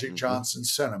Magic Johnson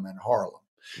Cinema in Harlem.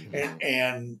 Mm-hmm.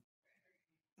 And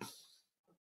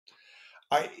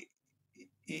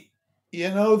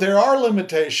there are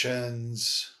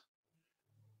limitations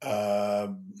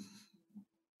in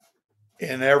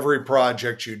every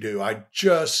project you do. I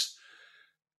just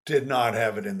did not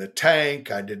have it in the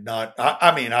tank. I did not.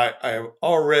 I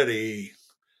already.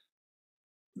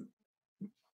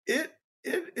 It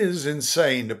is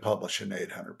insane to publish an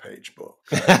 800-page book.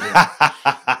 And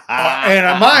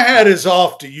my hat is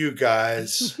off to you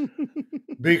guys,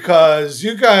 because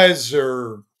you guys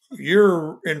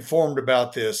you're informed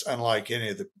about this unlike any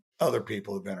of the other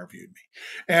people who've interviewed me.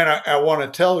 And I want to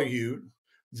tell you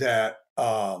that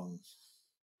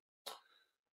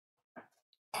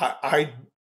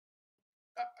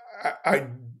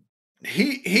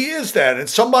he is that, and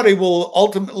somebody will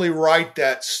ultimately write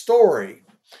that story.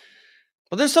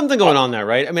 Well, there's something going on there,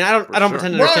 right? I mean, I don't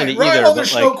pretend to understand it either. Oh,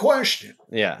 there's no question.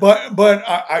 Yeah. But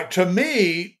I to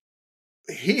me,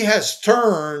 he has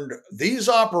turned these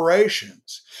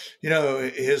operations.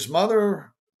 His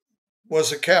mother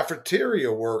was a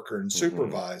cafeteria worker and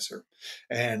supervisor,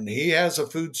 and he has a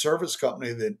food service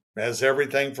company that has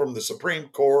everything from the Supreme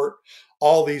Court,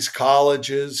 all these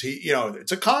colleges.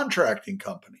 It's a contracting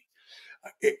company.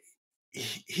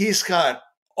 He's got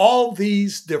all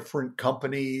these different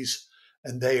companies,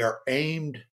 and they are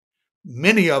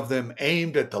many of them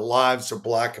aimed at the lives of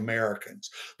Black Americans.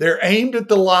 They're aimed at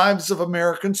the lives of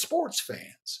American sports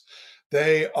fans.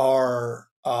 They are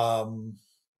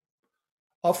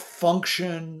a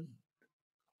function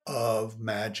of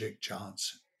Magic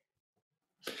Johnson.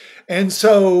 And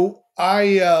so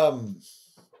I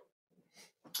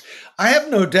have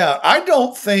no doubt. I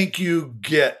don't think you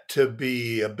get to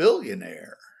be a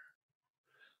billionaire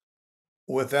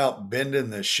without bending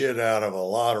the shit out of a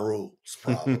lot of rules,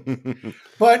 probably.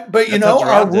 but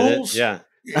our rules, right.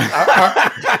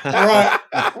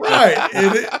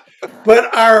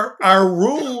 But our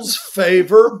rules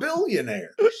favor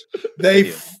billionaires.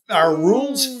 Our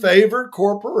rules favor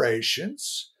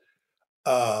corporations.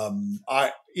 I've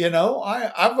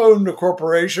owned a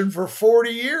corporation for 40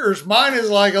 years. Mine is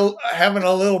like having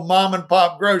a little mom and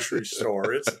pop grocery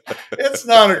store. It's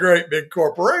not a great big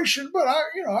corporation, but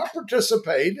I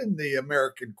participate in the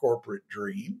American corporate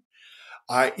dream.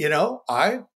 I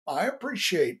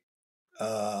appreciate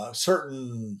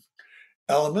certain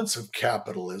elements of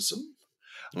capitalism.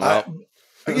 Well.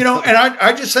 And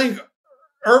I just think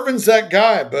Earvin's that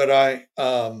guy, but I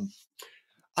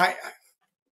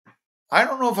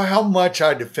don't know how much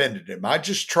I defended him. I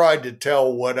just tried to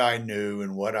tell what I knew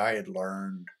and what I had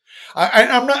learned.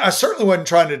 I certainly wasn't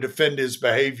trying to defend his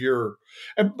behavior.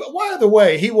 And by the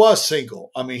way, he was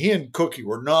single. I mean, he and Cookie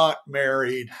were not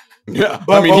married. Yeah,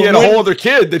 but he had a whole other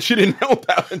kid that she didn't know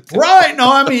about. Right?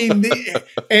 No, I mean,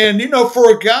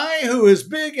 for a guy who is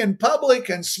big and public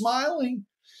and smiling,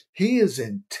 he is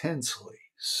intensely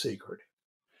secretive.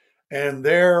 And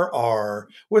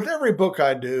with every book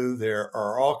I do, there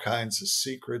are all kinds of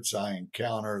secrets I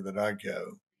encounter that I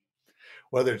go,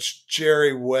 whether it's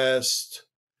Jerry West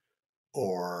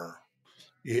or,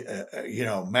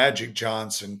 Magic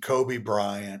Johnson, Kobe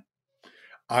Bryant,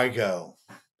 I go,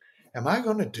 am I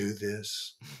going to do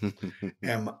this?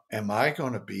 Am I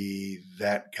going to be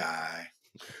that guy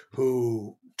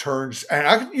who turns,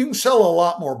 and you can sell a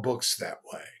lot more books that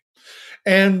way.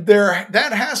 And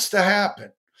that has to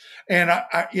happen. And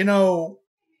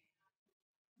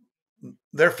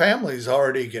their families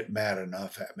already get mad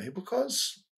enough at me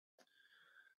because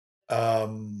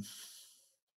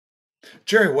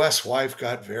Jerry West's wife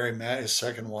got very mad, his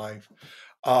second wife.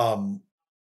 To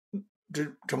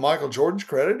Michael Jordan's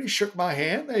credit, he shook my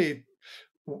hand.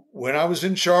 When I was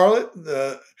in Charlotte,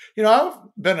 I've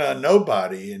been a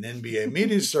nobody in NBA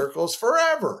media circles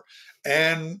forever.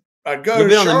 And I'd go We've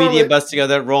been Charlotte. on the media bus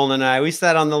together, Roland and I. We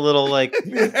sat on the little little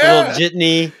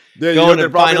jitney, going to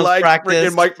finals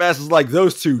practice. Mike Mass is like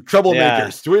those two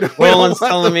troublemakers. Yeah. Roland's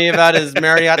telling me about his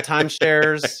Marriott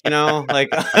timeshares.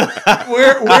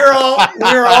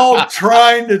 We're all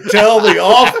trying to tell the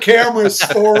off-camera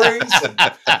stories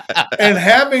and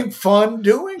having fun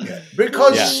doing it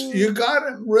because you got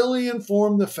to really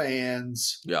inform the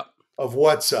fans of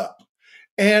what's up.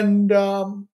 And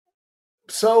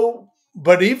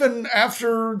but even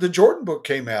after the Jordan book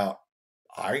came out,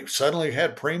 I suddenly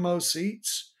had primo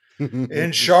seats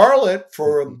in Charlotte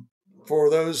for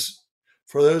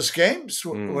those games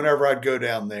whenever I'd go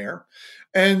down there.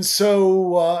 And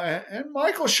so and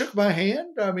Michael shook my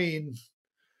hand. I mean,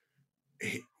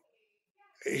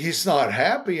 he's not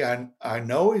happy. I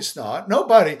know he's not.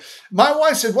 Nobody. My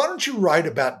wife said, "Why don't you write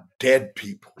about dead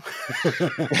people?"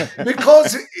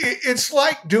 Because it's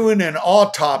like doing an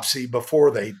autopsy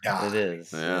before they die. It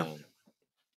is. Yeah.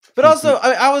 But also,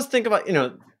 I always think about,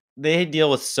 they deal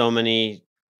with so many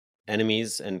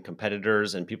enemies and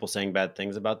competitors and people saying bad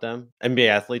things about them. NBA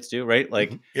athletes do, right?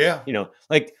 Like,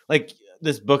 like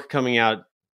this book coming out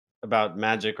about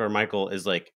Magic or Michael is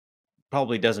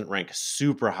probably doesn't rank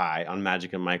super high on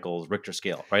Magic and Michael's Richter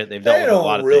scale, right? They've dealt with a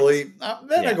lot of things.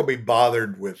 They're not going to be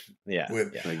bothered with.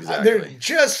 Exactly. They're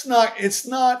just not. It's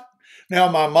not. Now,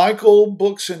 my Michael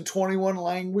book's in 21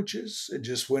 languages. It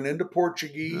just went into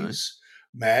Portuguese. Nice.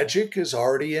 Magic is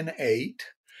already in 8.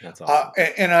 That's awesome.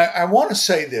 And I want to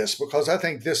say this because I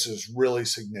think this is really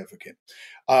significant.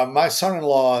 My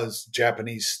son-in-law is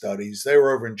Japanese studies. They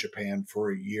were over in Japan for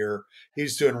a year.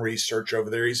 He's doing research over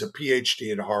there. He's a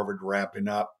PhD at Harvard wrapping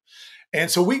up. And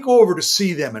so we go over to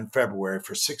see them in February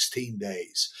for 16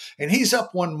 days. And he's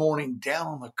up one morning down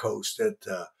on the coast at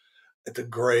the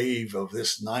grave of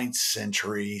this 9th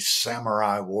century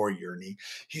samurai warrior. And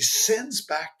he sends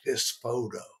back this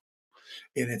photo.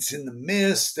 And it's in the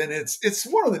mist, and it's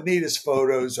one of the neatest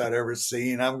photos I'd ever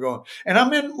seen. I'm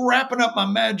wrapping up my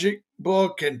magic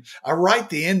book, and I write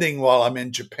the ending while I'm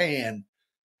in Japan.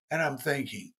 And I'm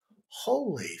thinking,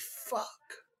 holy fuck.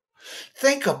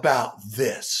 Think about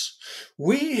this.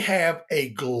 We have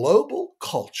a global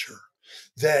culture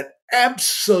that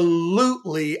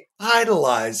absolutely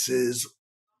idolizes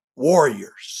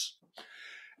warriors.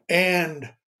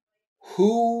 And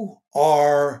who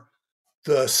are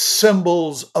the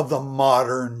symbols of the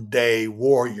modern day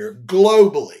warrior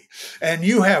globally? And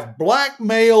you have black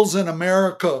males in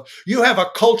America. You have a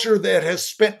culture that has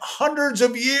spent hundreds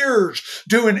of years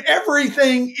doing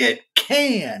everything it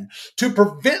can to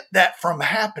prevent that from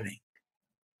happening.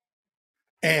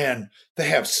 And they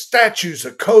have statues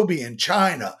of Kobe in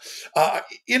China. I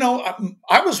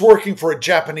was working for a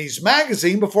Japanese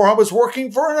magazine before I was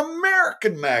working for an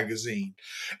American magazine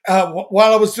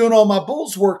while I was doing all my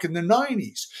Bulls work in the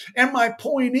 90s. And my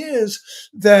point is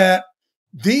that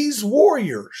these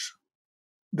warriors,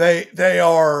 they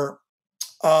are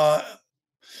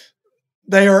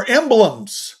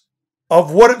emblems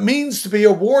of what it means to be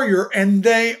a warrior, and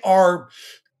they are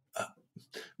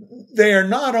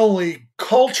not only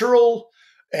cultural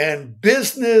and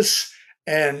business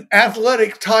and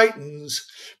athletic titans,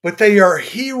 but they are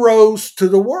heroes to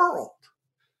the world.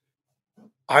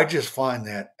 I just find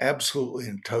that absolutely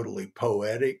and totally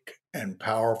poetic and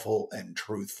powerful and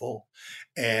truthful.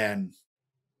 And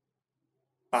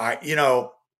I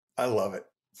love it.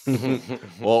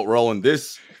 Well, Roland,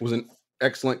 this was an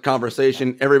excellent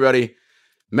conversation. Everybody,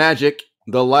 Magic,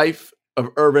 the life of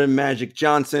Earvin Magic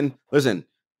Johnson. Listen,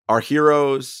 our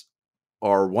heroes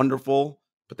are wonderful,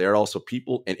 but they are also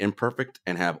people and imperfect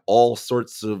and have all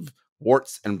sorts of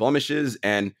warts and blemishes.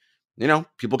 And,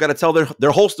 people got to tell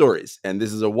their whole stories. And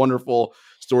this is a wonderful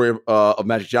story of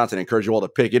Magic Johnson. I encourage you all to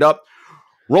pick it up.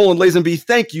 Roland Lazenby,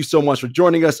 thank you so much for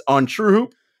joining us on True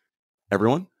Hoop.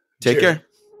 Everyone, take care.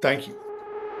 Thank you.